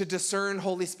me to discern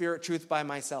Holy Spirit truth by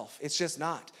myself. It's just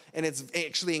not. And it's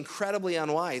actually incredibly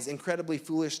unwise, incredibly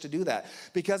foolish to do that.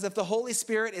 Because if the Holy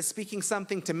Spirit is speaking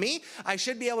something to me, I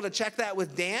should be able to check that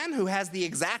with Dan, who has the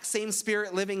exact same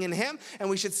Spirit living in him, and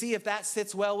we should see if that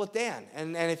sits well with Dan,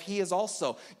 and if he is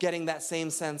also getting that same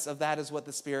sense of that is what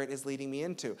the Spirit is leading me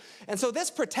into. And so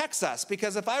this protects us,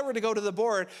 because if I were to go to the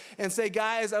board and say,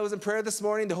 guys, I was in prayer this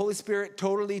morning, the Holy Spirit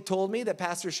totally told me that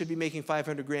pastors should be making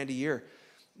 $500,000 a year.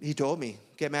 He told me,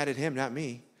 get mad at him, not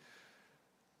me.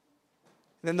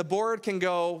 Then the board can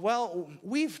go, well,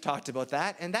 we've talked about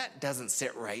that, and that doesn't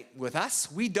sit right with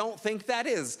us. We don't think that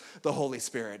is the Holy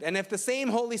Spirit. And if the same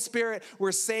Holy Spirit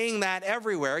were saying that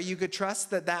everywhere, you could trust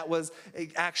that that was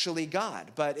actually God.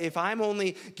 But if I'm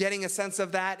only getting a sense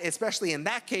of that, especially in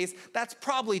that case, that's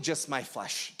probably just my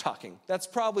flesh talking. That's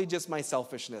probably just my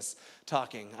selfishness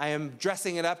talking. I am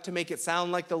dressing it up to make it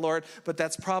sound like the Lord, but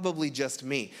that's probably just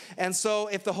me. And so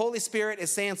if the Holy Spirit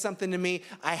is saying something to me,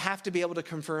 I have to be able to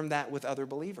confirm that with other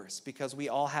believers, because we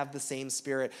all have the same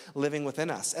Spirit living within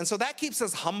us. And so that keeps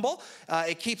us humble.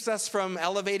 It keeps us from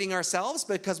elevating ourselves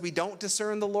because we don't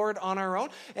discern the Lord on our own.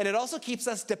 And it also keeps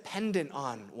us dependent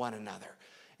on one another.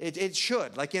 It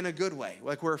should, like in a good way,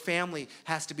 like where family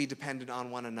has to be dependent on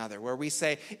one another, where we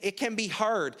say it can be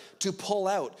hard to pull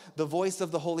out the voice of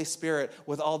the Holy Spirit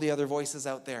with all the other voices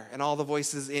out there and all the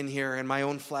voices in here and my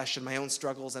own flesh and my own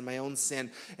struggles and my own sin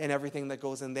and everything that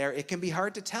goes in there. It can be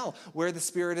hard to tell where the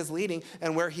Spirit is leading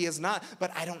and where he is not,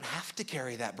 but I don't have to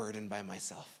carry that burden by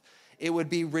myself. It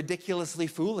would be ridiculously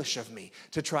foolish of me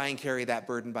to try and carry that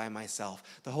burden by myself.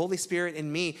 The Holy Spirit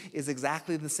in me is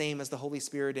exactly the same as the Holy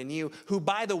Spirit in you, who,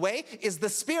 by the way, is the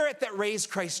Spirit that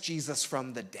raised Christ Jesus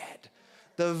from the dead.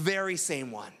 The very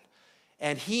same one.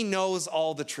 And he knows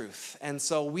all the truth. And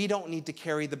so we don't need to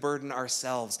carry the burden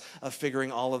ourselves of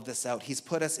figuring all of this out. He's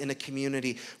put us in a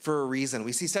community for a reason.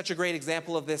 We see such a great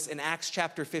example of this in Acts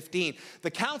chapter 15.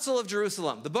 The Council of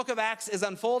Jerusalem. The book of Acts is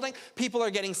unfolding. People are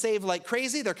getting saved like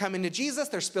crazy. They're coming to Jesus.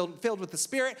 They're filled with the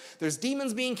Spirit. There's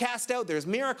demons being cast out. There's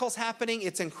miracles happening.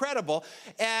 It's incredible.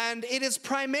 And it is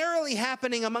primarily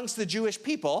happening amongst the Jewish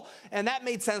people. And that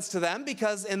made sense to them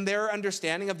because in their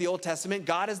understanding of the Old Testament,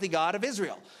 God is the God of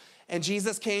Israel. And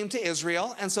Jesus came to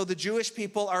Israel, and so the Jewish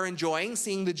people are enjoying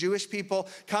seeing the Jewish people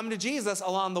come to Jesus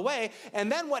along the way.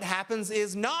 And then what happens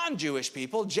is non-Jewish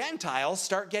people, Gentiles,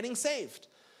 start getting saved.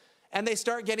 And they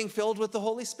start getting filled with the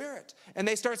Holy Spirit. And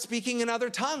they start speaking in other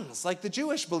tongues, like the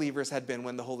Jewish believers had been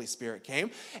when the Holy Spirit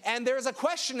came. And there's a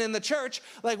question in the church,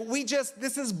 like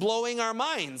this is blowing our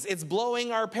minds. It's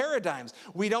blowing our paradigms.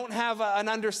 We don't have an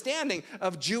understanding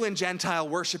of Jew and Gentile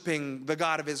worshiping the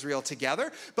God of Israel together.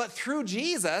 But through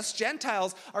Jesus,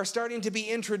 Gentiles are starting to be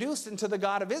introduced into the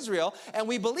God of Israel. And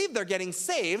we believe they're getting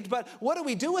saved. But what do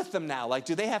we do with them now? Like,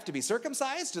 do they have to be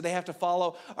circumcised? Do they have to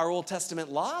follow our Old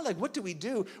Testament law? Like, what do we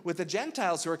do with the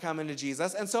Gentiles who are coming to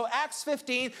Jesus? And so Acts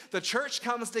 15, the church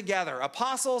comes together.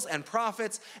 Apostles and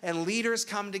prophets and leaders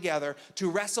come together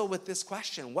to wrestle with this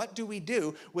question. What do we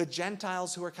do with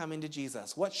Gentiles who are coming to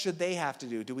Jesus? What should they have to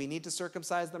do? Do we need to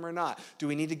circumcise them or not? Do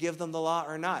we need to give them the law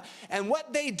or not? And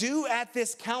what they do at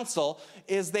this council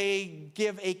is they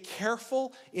give a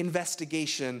careful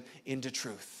investigation into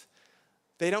truth.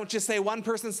 They don't just say one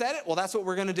person said it, well, that's what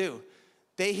we're going to do.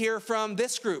 They hear from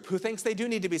this group who thinks they do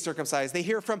need to be circumcised. They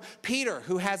hear from Peter,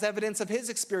 who has evidence of his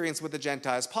experience with the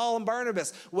Gentiles. Paul and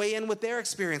Barnabas weigh in with their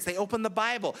experience. They open the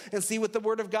Bible and see what the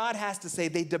Word of God has to say.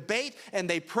 They debate and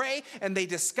they pray and they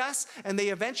discuss and they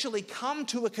eventually come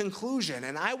to a conclusion.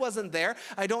 And I wasn't there.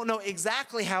 I don't know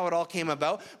exactly how it all came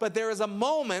about, but there is a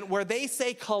moment where they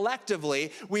say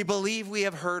collectively, we believe we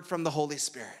have heard from the Holy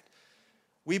Spirit.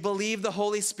 We believe the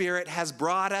Holy Spirit has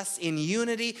brought us in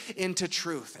unity into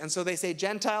truth. And so they say,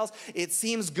 Gentiles, it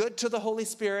seems good to the Holy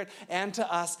Spirit and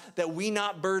to us that we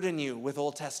not burden you with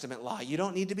Old Testament law. You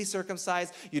don't need to be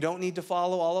circumcised. You don't need to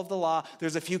follow all of the law.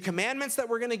 There's a few commandments that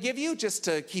we're going to give you just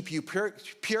to keep you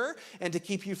pure and to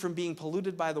keep you from being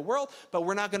polluted by the world, but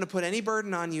we're not going to put any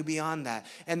burden on you beyond that.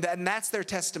 And that's their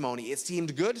testimony. It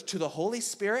seemed good to the Holy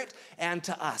Spirit and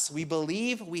to us. We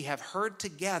believe we have heard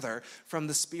together from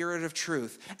the Spirit of truth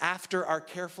after our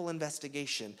careful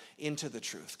investigation into the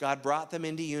truth. God brought them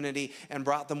into unity and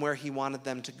brought them where he wanted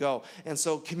them to go. And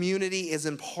so community is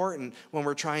important when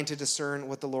we're trying to discern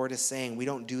what the Lord is saying. We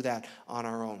don't do that on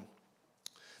our own.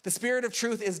 The Spirit of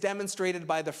truth is demonstrated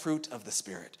by the fruit of the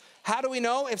Spirit. How do we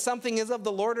know if something is of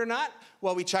the Lord or not?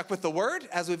 Well, we check with the Word,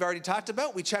 as we've already talked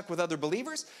about. We check with other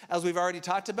believers, as we've already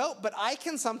talked about. But I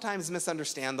can sometimes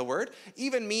misunderstand the Word.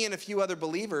 Even me and a few other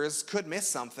believers could miss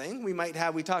something.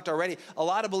 We talked already, a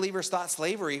lot of believers thought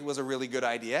slavery was a really good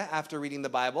idea after reading the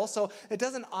Bible. So it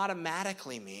doesn't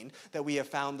automatically mean that we have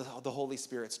found the Holy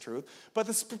Spirit's truth. But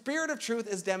the Spirit of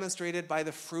truth is demonstrated by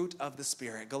the fruit of the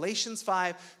Spirit. Galatians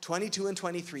 5:22 and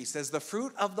 23 says, the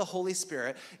fruit of the Holy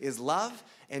Spirit is love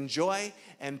and joy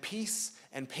and peace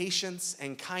and patience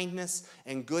and kindness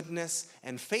and goodness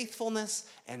and faithfulness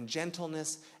and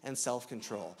gentleness and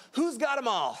self-control. Who's got them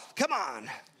all? Come on.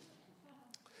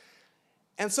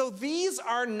 And so these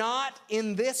are not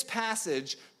in this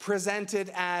passage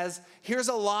presented as, here's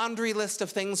a laundry list of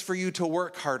things for you to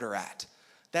work harder at.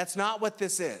 That's not what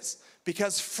this is.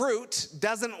 Because fruit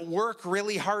doesn't work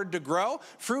really hard to grow.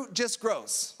 Fruit just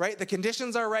grows, right? The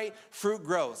conditions are right, fruit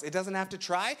grows. It doesn't have to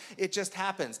try, it just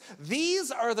happens. These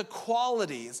are the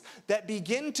qualities that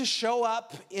begin to show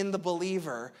up in the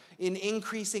believer in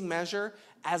increasing measure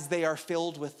as they are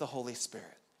filled with the Holy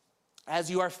Spirit.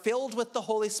 As you are filled with the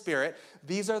Holy Spirit,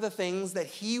 these are the things that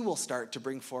He will start to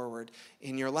bring forward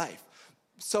in your life.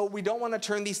 So we don't want to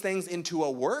turn these things into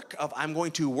a work of I'm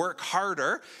going to work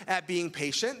harder at being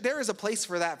patient. There is a place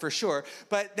for that for sure,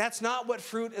 but that's not what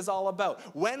fruit is all about.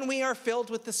 When we are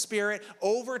filled with the Spirit,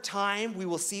 over time, we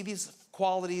will see these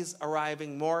qualities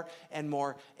arriving more and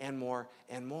more and more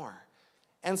and more.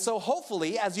 And so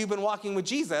hopefully, as you've been walking with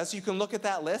Jesus, you can look at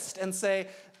that list and say,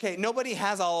 okay, nobody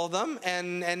has all of them,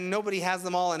 and nobody has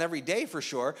them all in every day for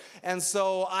sure. And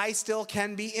so I still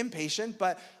can be impatient,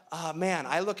 but man,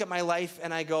 I look at my life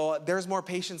and I go, there's more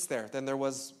patience there than there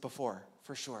was before,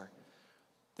 for sure.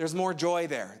 There's more joy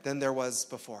there than there was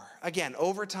before. Again,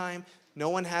 over time, no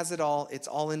one has it all. It's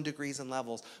all in degrees and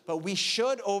levels. But we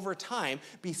should, over time,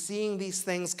 be seeing these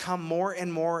things come more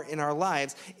and more in our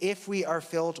lives if we are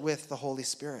filled with the Holy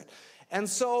Spirit. And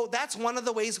so that's one of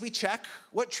the ways we check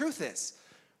what truth is,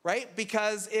 right?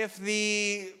 Because if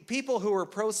the people who were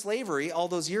pro-slavery all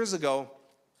those years ago,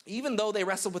 even though they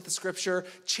wrestled with the scripture,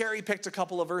 cherry-picked a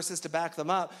couple of verses to back them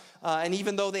up, and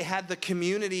even though they had the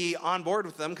community on board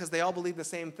with them because they all believed the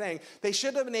same thing, they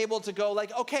should have been able to go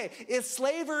like, okay, is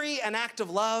slavery an act of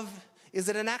love? Is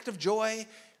it an act of joy?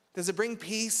 Does it bring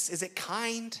peace? Is it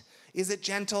kind? Is it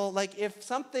gentle? Like if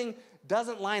something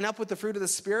doesn't line up with the fruit of the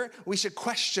Spirit, we should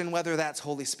question whether that's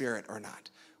Holy Spirit or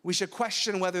not. We should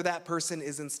question whether that person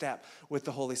is in step with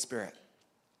the Holy Spirit.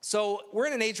 So we're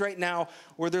in an age right now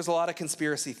where there's a lot of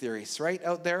conspiracy theories, right,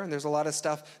 out there, and there's a lot of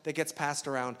stuff that gets passed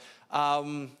around.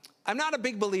 I'm not a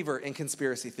big believer in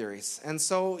conspiracy theories, and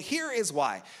so here is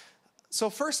why. So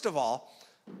first of all,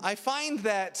 I find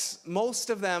that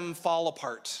most of them fall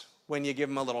apart when you give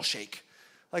them a little shake.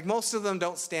 Like most of them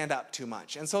don't stand up too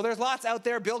much. And so there's lots out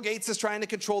there. Bill Gates is trying to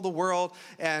control the world,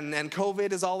 and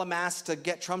COVID is all amassed to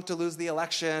get Trump to lose the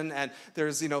election. And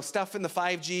there's, stuff in the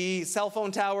 5G cell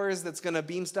phone towers that's going to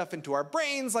beam stuff into our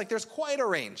brains. Like there's quite a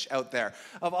range out there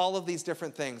of all of these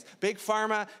different things. Big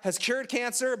Pharma has cured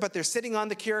cancer, but they're sitting on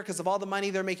the cure because of all the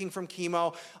money they're making from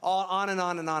chemo, on and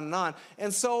on and on and on.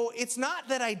 And so it's not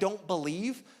that I don't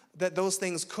believe that those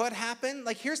things could happen.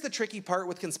 Like here's the tricky part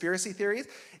with conspiracy theories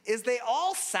is they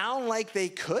all sound like they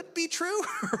could be true,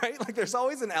 right? Like there's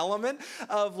always an element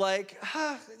of like,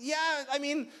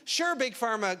 sure Big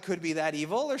Pharma could be that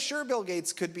evil, or sure Bill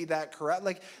Gates could be that corrupt.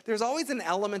 Like there's always an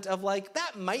element of like,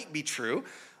 that might be true.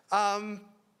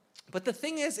 But the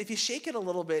thing is, if you shake it a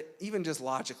little bit, even just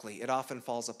logically, it often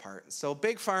falls apart. So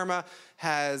Big Pharma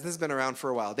this has been around for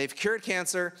a while. They've cured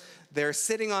cancer. They're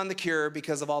sitting on the cure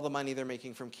because of all the money they're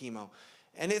making from chemo.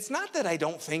 And it's not that I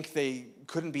don't think they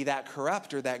couldn't be that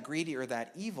corrupt or that greedy or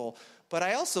that evil, but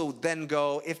I also then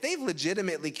go, if they've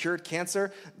legitimately cured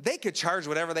cancer, they could charge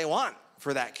whatever they want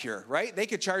for that cure, right? They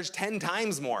could charge 10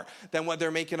 times more than what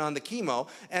they're making on the chemo.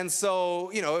 And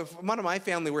so, if one of my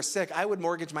family were sick, I would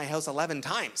mortgage my house 11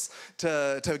 times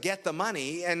to get the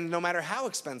money, and no matter how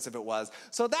expensive it was.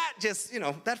 So that just,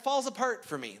 that falls apart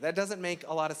for me. That doesn't make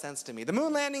a lot of sense to me. The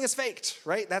moon landing is faked,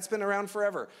 right? That's been around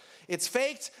forever. It's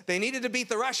faked. They needed to beat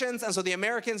the Russians, and so the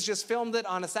Americans just filmed it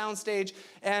on a soundstage.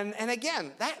 And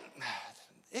again,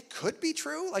 it could be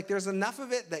true. Like there's enough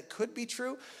of it that could be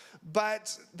true.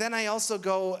 But then I also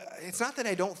go, it's not that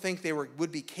I don't think they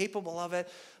would be capable of it,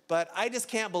 but I just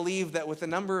can't believe that with the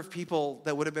number of people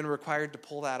that would have been required to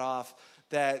pull that off,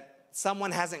 that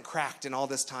someone hasn't cracked in all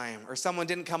this time, or someone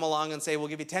didn't come along and say, we'll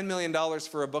give you $10 million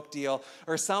for a book deal,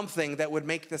 or something that would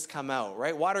make this come out,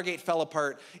 right? Watergate fell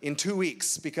apart in 2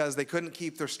 weeks because they couldn't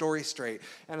keep their story straight.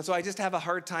 And so I just have a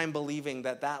hard time believing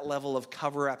that level of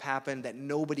cover-up happened, that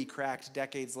nobody cracked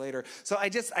decades later. So I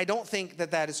don't think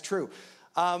that is true.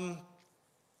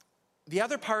 The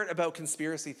other part about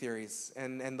conspiracy theories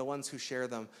and the ones who share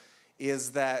them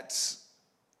is that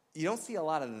you don't see a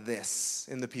lot of this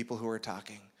in the people who are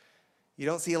talking. You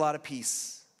don't see a lot of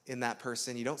peace in that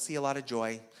person. You don't see a lot of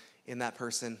joy in that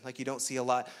person. Like you don't see a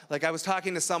lot. Like I was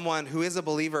talking to someone who is a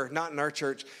believer, not in our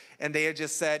church, and they had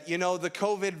just said, the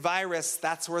COVID virus,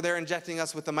 that's where they're injecting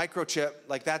us with the microchip.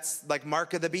 Like that's like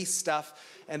mark of the beast stuff.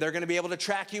 And they're going to be able to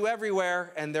track you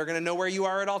everywhere, and they're going to know where you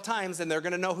are at all times, and they're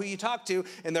going to know who you talk to,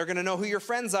 and they're going to know who your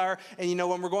friends are. And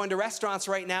when we're going to restaurants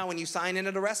right now, when you sign in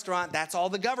at a restaurant, that's all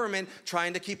the government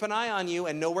trying to keep an eye on you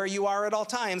and know where you are at all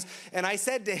times. And I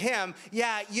said to him,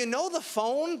 yeah, the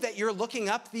phone that you're looking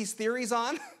up these theories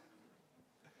on?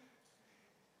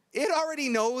 it already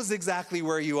knows exactly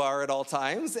where you are at all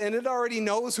times, and it already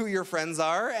knows who your friends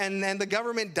are, and the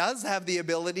government does have the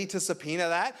ability to subpoena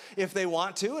that if they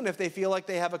want to and if they feel like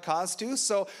they have a cause to.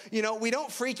 So, we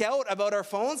don't freak out about our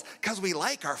phones because we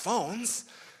like our phones.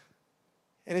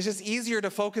 And it's just easier to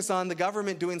focus on the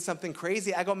government doing something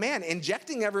crazy. I go, man,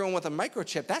 injecting everyone with a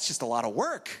microchip, that's just a lot of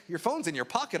work. Your phone's in your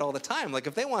pocket all the time. Like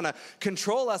if they want to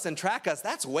control us and track us,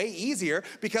 that's way easier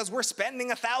because we're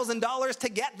spending $1,000 to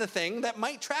get the thing that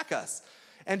might track us.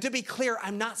 And to be clear,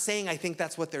 I'm not saying I think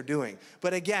that's what they're doing.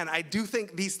 But again, I do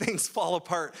think these things fall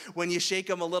apart when you shake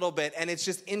them a little bit. And it's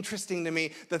just interesting to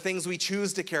me, the things we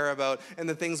choose to care about and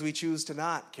the things we choose to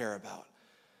not care about.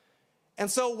 And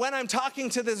so when I'm talking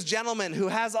to this gentleman who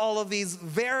has all of these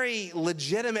very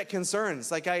legitimate concerns,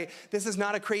 this is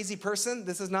not a crazy person.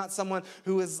 This is not someone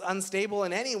who is unstable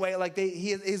in any way.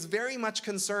 He is very much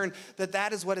concerned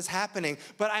that is what is happening.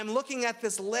 But I'm looking at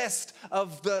this list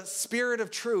of the Spirit of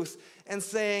truth and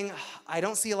saying, I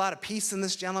don't see a lot of peace in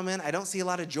this gentleman. I don't see a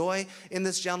lot of joy in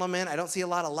this gentleman. I don't see a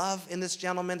lot of love in this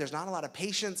gentleman. There's not a lot of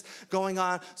patience going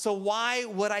on. So why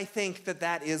would I think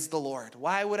that is the Lord?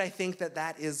 Why would I think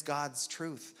that is God's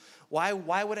truth? Why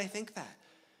would I think that?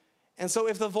 And so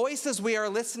if the voices we are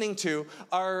listening to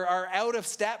are out of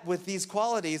step with these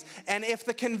qualities, and if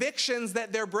the convictions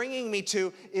that they're bringing me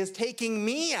to is taking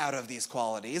me out of these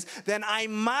qualities, then I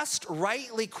must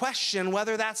rightly question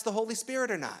whether that's the Holy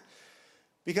Spirit or not.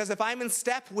 Because if I'm in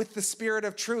step with the Spirit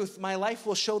of truth, my life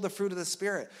will show the fruit of the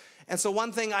Spirit. And so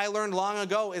one thing I learned long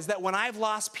ago is that when I've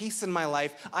lost peace in my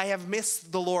life, I have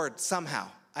missed the Lord somehow.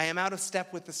 I am out of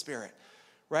step with the Spirit,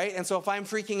 right? And so if I'm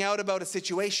freaking out about a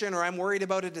situation or I'm worried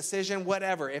about a decision,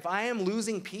 whatever, if I am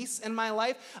losing peace in my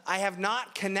life, I have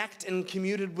not connected and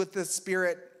commuted with the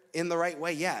Spirit in the right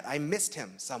way yet. I missed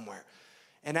him somewhere.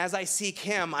 And as I seek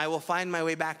him, I will find my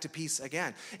way back to peace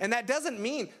again. And that doesn't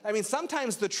mean,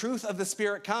 sometimes the truth of the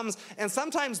Spirit comes and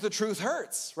sometimes the truth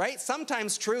hurts, right?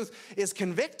 Sometimes truth is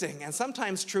convicting and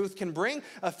sometimes truth can bring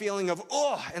a feeling of,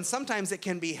 and sometimes it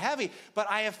can be heavy. But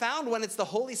I have found when it's the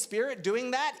Holy Spirit doing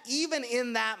that, even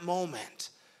in that moment,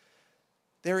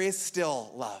 there is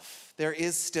still love. There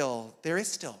is still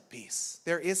peace.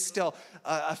 There is still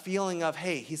a feeling of,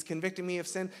 hey, he's convicting me of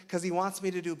sin because he wants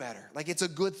me to do better. It's a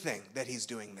good thing that he's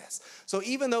doing this. So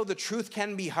even though the truth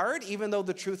can be hard, even though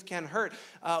the truth can hurt,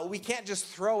 we can't just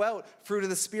throw out fruit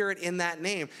of the Spirit in that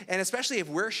name. And especially if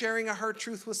we're sharing a hard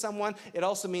truth with someone, it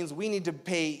also means we need to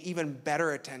pay even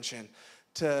better attention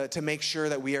to make sure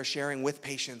that we are sharing with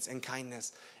patience and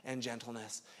kindness and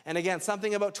gentleness. And again,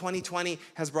 something about 2020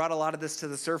 has brought a lot of this to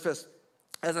the surface.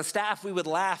 As a staff, we would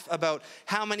laugh about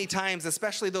how many times,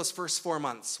 especially those first 4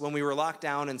 months when we were locked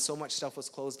down and so much stuff was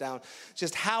closed down,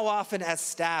 just how often as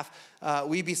staff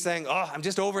we'd be saying, I'm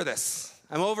just over this.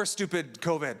 I'm over stupid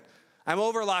COVID. I'm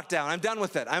over lockdown. I'm done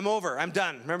with it. I'm over. I'm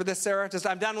done. Remember this, Sarah?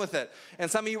 I'm done with it. And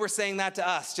some of you were saying that to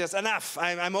us. Just enough.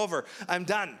 I'm over. I'm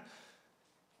done.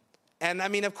 And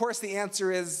of course, the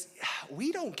answer is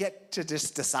we don't get to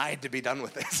just decide to be done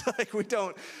with this.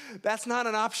 That's not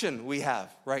an option we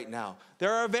have right now.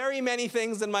 There are very many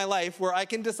things in my life where I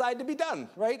can decide to be done,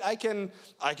 right? I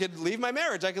could leave my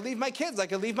marriage. I could leave my kids. I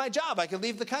could leave my job. I could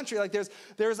leave the country.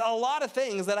 There's a lot of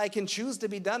things that I can choose to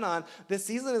be done on. This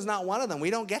season is not one of them.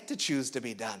 We don't get to choose to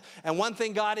be done. And one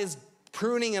thing God is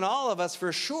pruning in all of us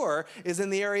for sure is in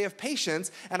the area of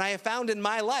patience. And I have found in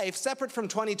my life, separate from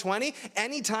 2020,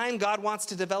 anytime God wants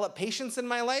to develop patience in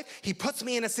my life, he puts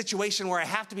me in a situation where I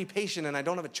have to be patient and I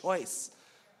don't have a choice.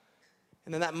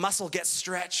 And then that muscle gets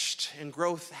stretched and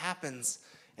growth happens.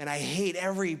 And I hate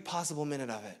every possible minute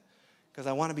of it because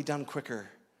I want to be done quicker.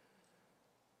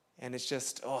 And it's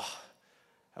just,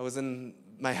 I was in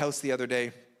my house the other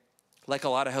day. Like a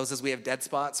lot of houses, we have dead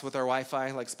spots with our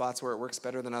Wi-Fi, like spots where it works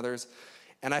better than others.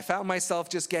 And I found myself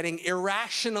just getting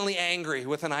irrationally angry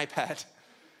with an iPad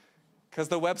because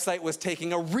the website was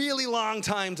taking a really long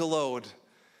time to load.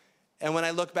 And when I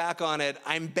look back on it,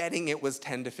 I'm betting it was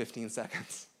 10 to 15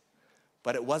 seconds.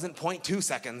 But it wasn't 0.2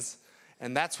 seconds.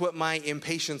 And that's what my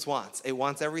impatience wants. It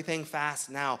wants everything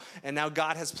fast now. And now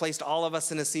God has placed all of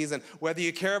us in a season. Whether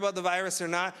you care about the virus or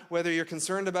not, whether you're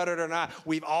concerned about it or not,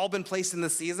 we've all been placed in the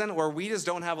season where we just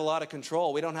don't have a lot of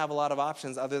control. We don't have a lot of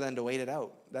options other than to wait it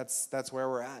out. That's where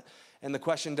we're at. And the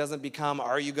question doesn't become,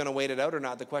 are you going to wait it out or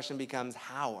not? The question becomes,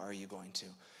 how are you going to?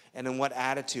 And in what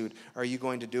attitude are you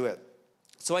going to do it?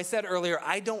 So I said earlier,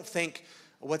 I don't think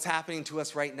what's happening to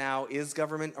us right now is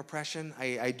government oppression.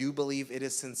 I do believe it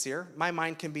is sincere. My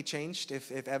mind can be changed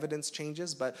if evidence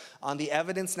changes, but on the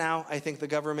evidence now, I think the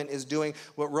government is doing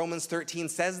what Romans 13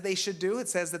 says they should do. It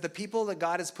says that the people that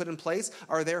God has put in place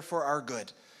are there for our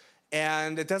good.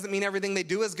 And it doesn't mean everything they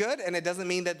do is good, and it doesn't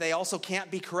mean that they also can't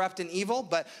be corrupt and evil,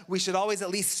 but we should always at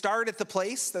least start at the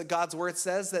place that God's word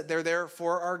says that they're there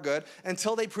for our good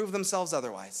until they prove themselves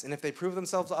otherwise. And if they prove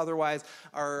themselves otherwise,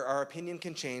 our opinion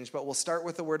can change, but we'll start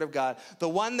with the word of God. The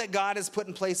one that God has put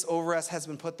in place over us has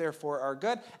been put there for our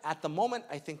good. At the moment,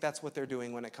 I think that's what they're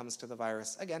doing when it comes to the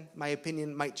virus. Again, my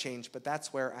opinion might change, but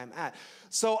that's where I'm at.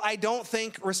 So I don't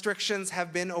think restrictions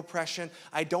have been oppression.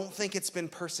 I don't think it's been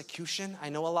persecution. I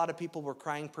know a lot of people were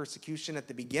crying persecution at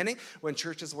the beginning when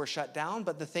churches were shut down,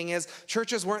 but the thing is,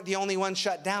 churches weren't the only ones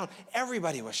shut down.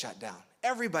 Everybody was shut down.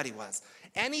 Everybody was.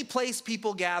 Any place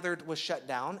people gathered was shut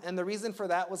down, and the reason for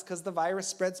that was because the virus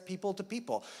spreads people to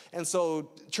people. And so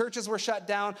churches were shut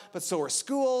down, but so were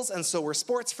schools, and so were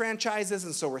sports franchises,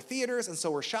 and so were theaters, and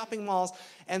so were shopping malls,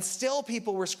 and still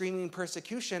people were screaming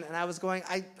persecution, and I was going,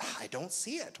 I don't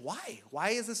see it. Why?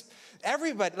 Why is this?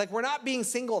 Everybody, like, we're not being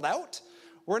singled out.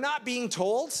 We're not being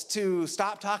told to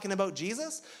stop talking about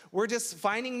Jesus. We're just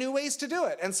finding new ways to do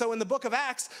it. And so in the book of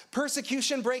Acts,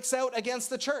 persecution breaks out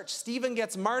against the church. Stephen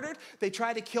gets martyred. They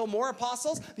try to kill more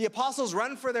apostles. The apostles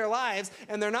run for their lives,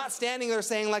 and they're not standing there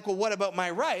saying like, well, what about my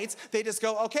rights? They just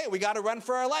go, okay, we got to run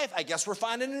for our life. I guess we're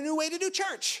finding a new way to do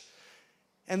church.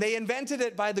 And they invented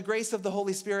it by the grace of the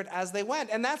Holy Spirit as they went.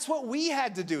 And that's what we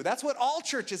had to do. That's what all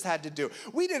churches had to do.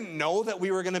 We didn't know that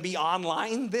we were going to be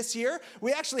online this year.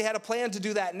 We actually had a plan to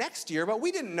do that next year, but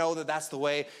we didn't know that that's the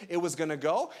way it was going to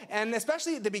go. And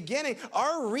especially at the beginning,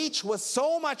 our reach was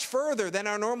so much further than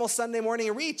our normal Sunday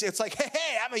morning reach. It's like,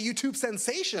 hey, I'm a YouTube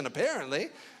sensation, apparently.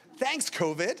 Thanks,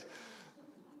 COVID.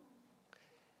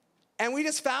 And we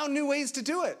just found new ways to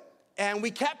do it. And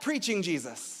we kept preaching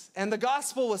Jesus. And the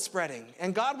gospel was spreading,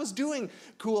 and God was doing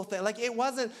cool things. Like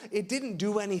it didn't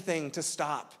do anything to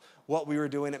stop what we were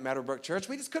doing at Meadowbrook Church.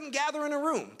 We just couldn't gather in a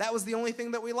room. That was the only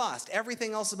thing that we lost.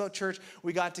 Everything else about church,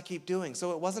 we got to keep doing.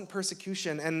 So it wasn't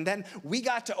persecution. And then we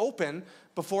got to open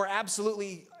before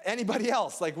absolutely anybody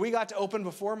else. Like, we got to open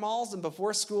before malls and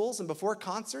before schools and before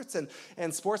concerts,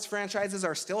 and sports franchises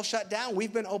are still shut down.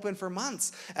 We've been open for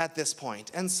months at this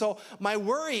point. And so my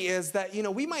worry is that,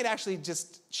 we might actually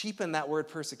just cheapen that word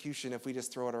persecution if we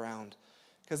just throw it around.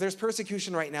 Because there's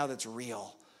persecution right now that's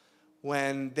real,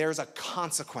 when there's a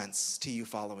consequence to you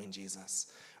following Jesus,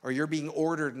 or you're being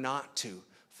ordered not to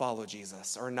follow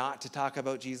Jesus, or not to talk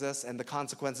about Jesus, and the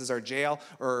consequences are jail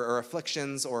or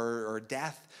afflictions or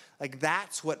death. Like,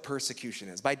 that's what persecution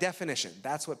is. By definition,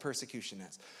 that's what persecution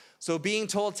is. So being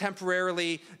told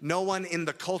temporarily, no one in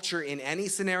the culture in any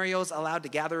scenario is allowed to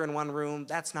gather in one room,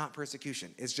 that's not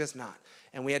persecution. It's just not.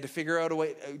 And we had to figure out a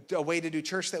way to do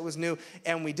church that was new,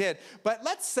 and we did. But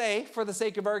let's say, for the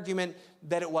sake of argument,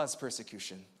 that it was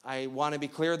persecution. I want to be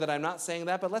clear that I'm not saying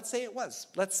that, but let's say it was.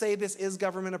 Let's say this is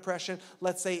government oppression.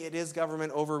 Let's say it is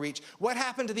government overreach. What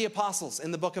happened to the apostles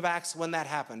in the book of Acts when that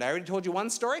happened? I already told you one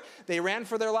story. They ran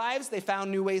for their lives. They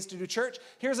found new ways to do church.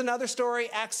 Here's another story,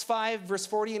 Acts 5, verse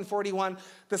 40 and 41.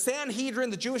 The Sanhedrin,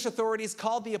 the Jewish authorities,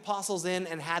 called the apostles in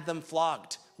and had them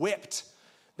flogged, whipped.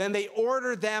 Then they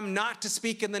ordered them not to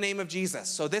speak in the name of Jesus.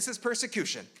 So this is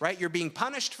persecution, right? You're being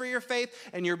punished for your faith,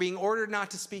 and you're being ordered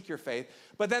not to speak your faith.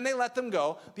 But then they let them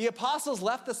go. The apostles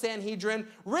left the Sanhedrin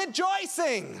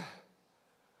rejoicing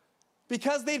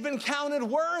because they'd been counted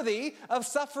worthy of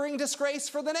suffering disgrace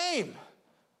for the name.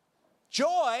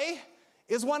 Joy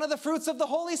is one of the fruits of the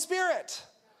Holy Spirit.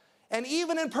 And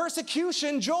even in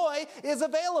persecution, joy is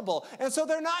available. And so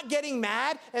they're not getting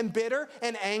mad and bitter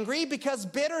and angry, because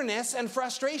bitterness and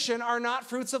frustration are not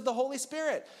fruits of the Holy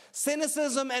Spirit.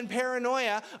 Cynicism and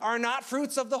paranoia are not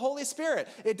fruits of the Holy Spirit.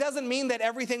 It doesn't mean that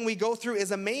everything we go through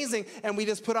is amazing and we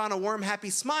just put on a warm, happy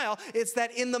smile. It's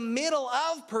that in the middle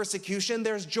of persecution,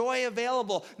 there's joy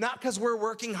available, not because we're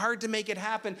working hard to make it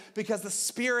happen, because the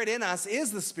Spirit in us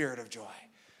is the Spirit of joy.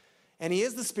 And He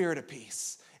is the Spirit of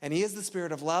peace. And He is the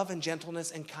Spirit of love and gentleness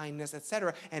and kindness,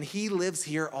 etc. And He lives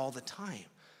here all the time.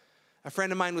 A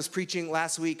friend of mine was preaching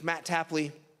last week, Matt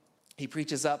Tapley. He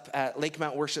preaches up at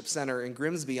Lakemount Worship Center in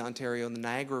Grimsby, Ontario, in the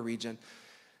Niagara region.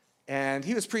 And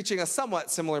he was preaching a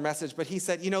somewhat similar message, but he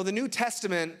said, the New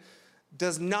Testament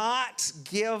does not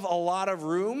give a lot of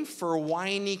room for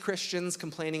whiny Christians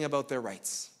complaining about their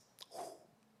rights.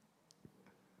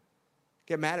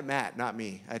 Get mad at Matt, not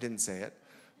me. I didn't say it.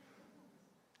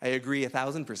 I agree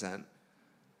 1,000%.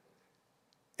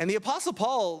 And the Apostle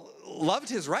Paul loved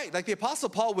his right. Like, the Apostle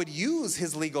Paul would use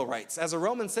his legal rights as a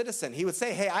Roman citizen. He would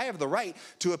say, hey, I have the right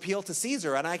to appeal to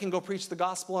Caesar, and I can go preach the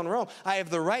gospel in Rome. I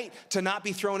have the right to not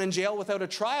be thrown in jail without a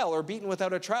trial or beaten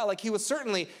without a trial. Like, he was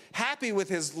certainly happy with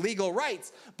his legal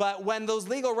rights. But when those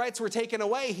legal rights were taken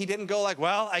away, he didn't go like,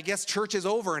 well, I guess church is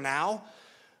over now.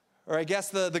 or I guess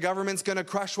the government's going to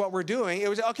crush what we're doing. It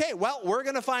was, okay, well, we're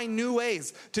going to find new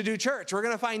ways to do church. We're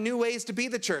going to find new ways to be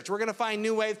the church. We're going to find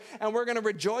new ways, and we're going to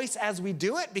rejoice as we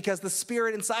do it because the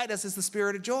Spirit inside us is the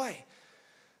Spirit of joy.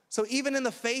 So even in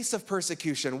the face of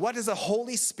persecution, what does a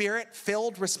Holy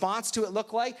Spirit-filled response to it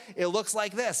look like? It looks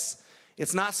like this.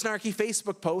 It's not snarky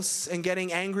Facebook posts and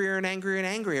getting angrier and angrier and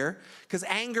angrier, because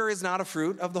anger is not a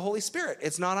fruit of the Holy Spirit.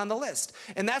 It's not on the list.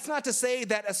 And that's not to say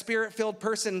that a Spirit-filled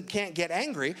person can't get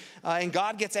angry, and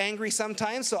God gets angry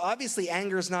sometimes, so obviously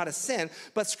anger is not a sin.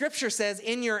 But Scripture says,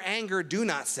 in your anger, do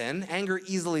not sin. Anger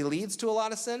easily leads to a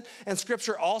lot of sin. And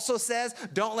Scripture also says,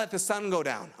 don't let the sun go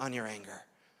down on your anger.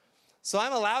 So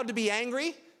I'm allowed to be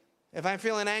angry. If I'm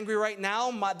feeling angry right now,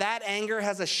 that anger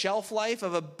has a shelf life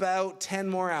of about 10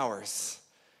 more hours.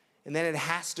 And then it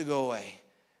has to go away.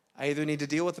 I either need to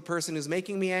deal with the person who's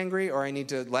making me angry, or I need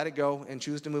to let it go and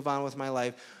choose to move on with my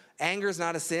life. Anger is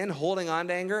not a sin. Holding on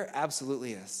to anger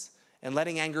absolutely is. And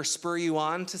letting anger spur you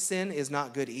on to sin is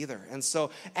not good either. And so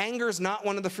anger is not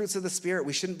one of the fruits of the Spirit.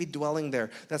 We shouldn't be dwelling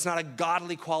there. That's not a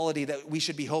godly quality that we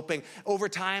should be hoping. Over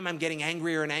time, I'm getting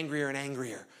angrier and angrier and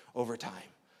angrier over time.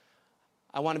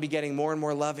 I want to be getting more and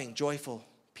more loving, joyful,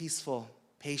 peaceful,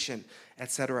 patient,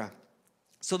 etc.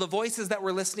 So the voices that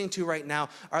we're listening to right now,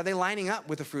 are they lining up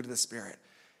with the fruit of the Spirit?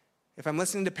 If I'm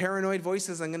listening to paranoid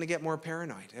voices, I'm going to get more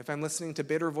paranoid. If I'm listening to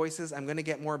bitter voices, I'm going to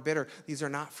get more bitter. These are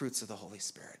not fruits of the Holy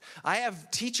Spirit. I have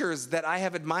teachers that I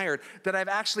have admired that I've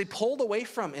actually pulled away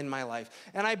from in my life.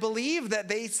 And I believe that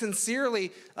they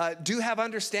sincerely do have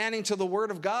understanding to the Word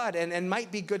of God and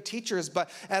might be good teachers. But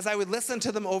as I would listen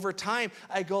to them over time,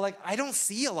 I go like, I don't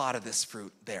see a lot of this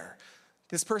fruit there.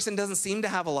 This person doesn't seem to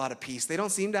have a lot of peace. They don't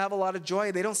seem to have a lot of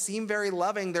joy. They don't seem very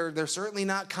loving. They're certainly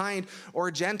not kind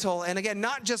or gentle. And again,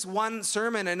 not just one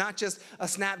sermon and not just a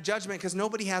snap judgment, because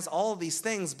nobody has all of these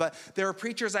things. But there are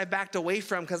preachers I backed away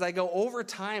from because I go, over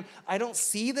time, I don't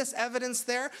see this evidence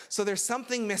there. So there's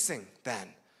something missing then.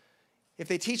 If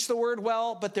they teach the word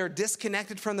well, but they're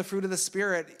disconnected from the fruit of the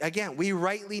Spirit, again, we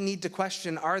rightly need to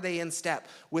question, are they in step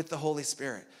with the Holy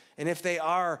Spirit? And if they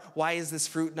are, why is this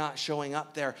fruit not showing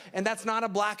up there? And that's not a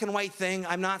black and white thing.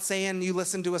 I'm not saying you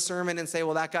listen to a sermon and say,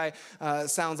 well, that guy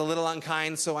sounds a little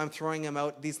unkind, so I'm throwing him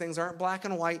out. These things aren't black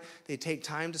and white. They take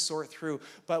time to sort through.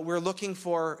 But we're looking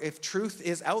for, if truth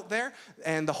is out there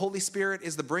and the Holy Spirit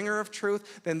is the bringer of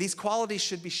truth, then these qualities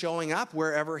should be showing up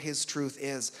wherever his truth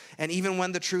is. And even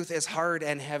when the truth is hard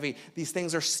and heavy, these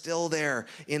things are still there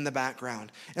in the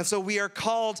background. And so we are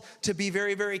called to be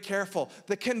very, very careful.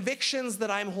 The convictions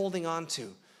that I'm holding on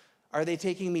to, are they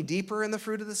taking me deeper in the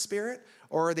fruit of the Spirit,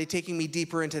 or are they taking me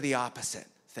deeper into the opposite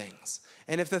things?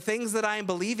 And if the things that I'm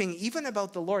believing, even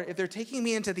about the Lord, if they're taking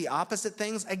me into the opposite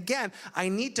things, again, I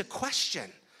need to question.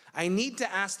 I need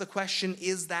to ask the question,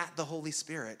 is that the Holy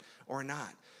Spirit or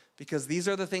not? Because these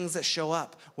are the things that show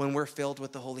up when we're filled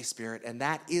with the Holy Spirit, and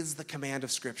that is the command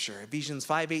of Scripture. Ephesians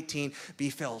 5:18, be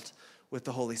filled with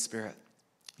the Holy Spirit.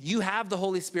 You have the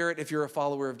Holy Spirit if you're a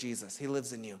follower of Jesus. He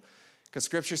lives in you. Because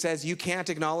Scripture says you can't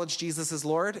acknowledge Jesus as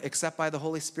Lord except by the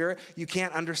Holy Spirit. You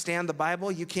can't understand the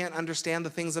Bible. You can't understand the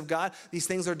things of God. These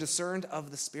things are discerned of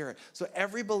the Spirit. So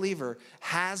every believer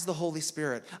has the Holy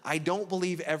Spirit. I don't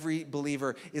believe every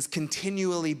believer is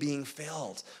continually being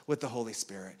filled with the Holy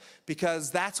Spirit,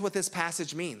 because that's what this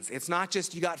passage means. It's not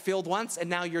just you got filled once and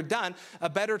now you're done. A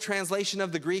better translation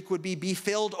of the Greek would be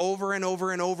filled over and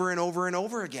over and over and over and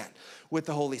over again with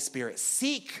the Holy Spirit.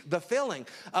 Seek the filling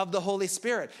of the Holy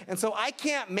Spirit. And so I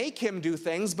can't make him do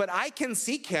things, but I can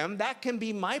seek him. That can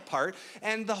be my part.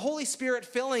 And the Holy Spirit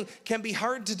filling can be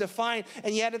hard to define.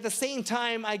 And yet at the same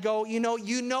time, I go, you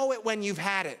know it when you've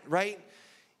had it, right?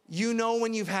 You know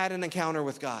when you've had an encounter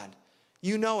with God.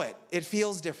 You know it. It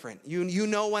feels different. You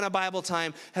know when a Bible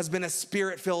time has been a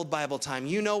Spirit-filled Bible time.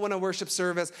 You know when a worship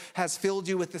service has filled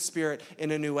you with the Spirit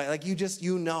in a new way. Like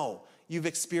you know. You've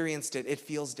experienced it. It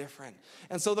feels different.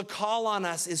 And so the call on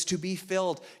us is to be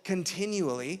filled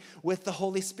continually with the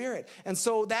Holy Spirit. And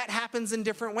so that happens in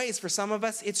different ways. For some of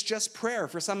us, it's just prayer.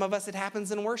 For some of us, it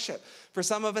happens in worship. For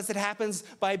some of us, it happens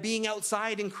by being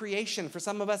outside in creation. For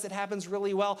some of us, it happens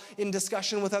really well in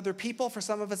discussion with other people. For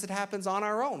some of us, it happens on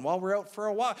our own while we're out for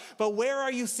a walk. But where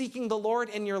are you seeking the Lord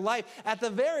in your life? At the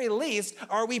very least,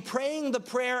 are we praying the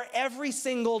prayer every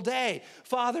single day?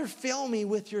 Father, fill me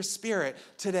with your Spirit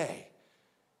today.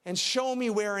 And show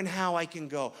me where and how I can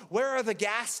go. Where are the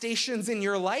gas stations in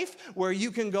your life where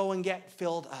you can go and get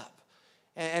filled up?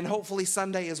 And hopefully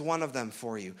Sunday is one of them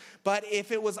for you. But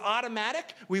if it was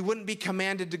automatic, we wouldn't be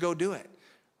commanded to go do it,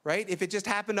 right? If it just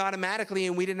happened automatically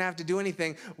and we didn't have to do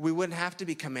anything, we wouldn't have to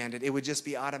be commanded. It would just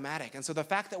be automatic. And so the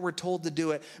fact that we're told to do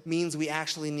it means we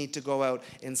actually need to go out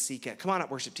and seek it. Come on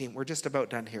up, worship team. We're just about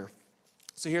done here.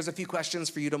 So here's a few questions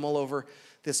for you to mull over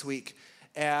this week.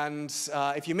 And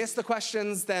if you miss the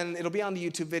questions, then it'll be on the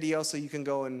YouTube video, so you can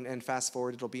go and fast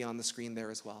forward. It'll be on the screen there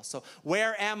as well. So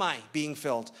where am I being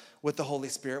filled with the Holy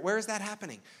Spirit? Where is that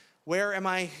happening? Where am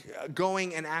I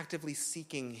going and actively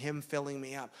seeking Him filling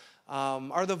me up?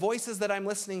 Are the voices that I'm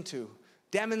listening to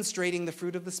demonstrating the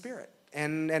fruit of the Spirit?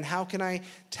 And how can I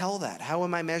tell that? How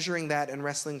am I measuring that and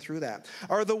wrestling through that?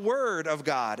 Are the Word of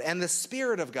God and the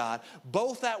Spirit of God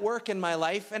both at work in my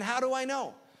life? And how do I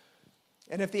know?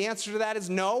 And if the answer to that is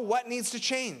no, what needs to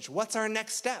change? What's our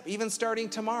next step? Even starting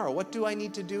tomorrow, what do I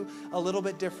need to do a little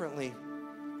bit differently?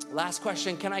 Last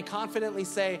question, can I confidently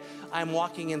say I'm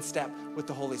walking in step with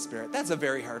the Holy Spirit? That's a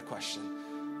very hard question.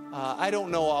 I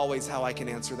don't know always how I can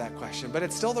answer that question, but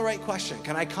it's still the right question.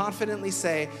 Can I confidently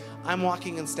say I'm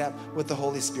walking in step with the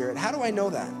Holy Spirit? How do I know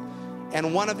that?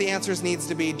 And one of the answers needs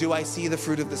to be, do I see the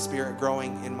fruit of the Spirit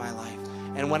growing in my life?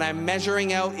 And when I'm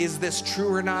measuring out, is this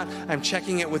true or not? I'm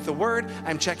checking it with the Word,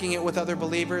 I'm checking it with other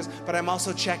believers, but I'm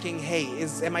also checking, hey,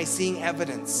 am I seeing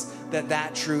evidence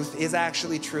that truth is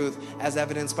actually truth, as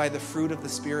evidenced by the fruit of the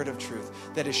Spirit of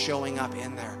truth that is showing up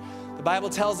in there? The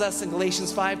Bible tells us in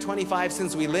Galatians 5:25,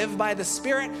 since we live by the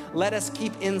Spirit, let us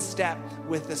keep in step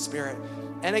with the Spirit.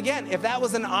 And again, if that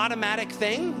was an automatic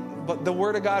thing, but the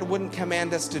Word of God wouldn't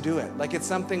command us to do it. Like, it's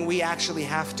something we actually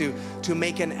have to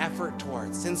make an effort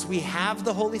towards. Since we have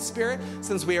the Holy Spirit,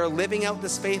 since we are living out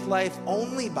this faith life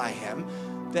only by Him,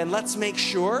 then let's make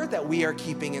sure that we are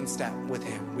keeping in step with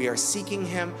Him. We are seeking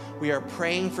Him. We are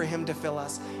praying for Him to fill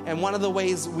us. And one of the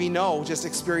ways we know, just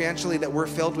experientially, that we're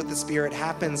filled with the Spirit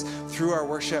happens through our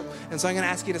worship. And so I'm going to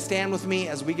ask you to stand with me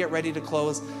as we get ready to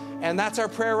close. And that's our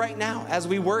prayer right now. As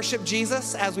we worship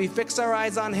Jesus, as we fix our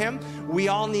eyes on Him, we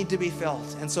all need to be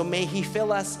filled. And so may He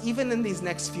fill us even in these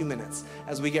next few minutes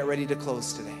as we get ready to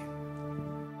close today.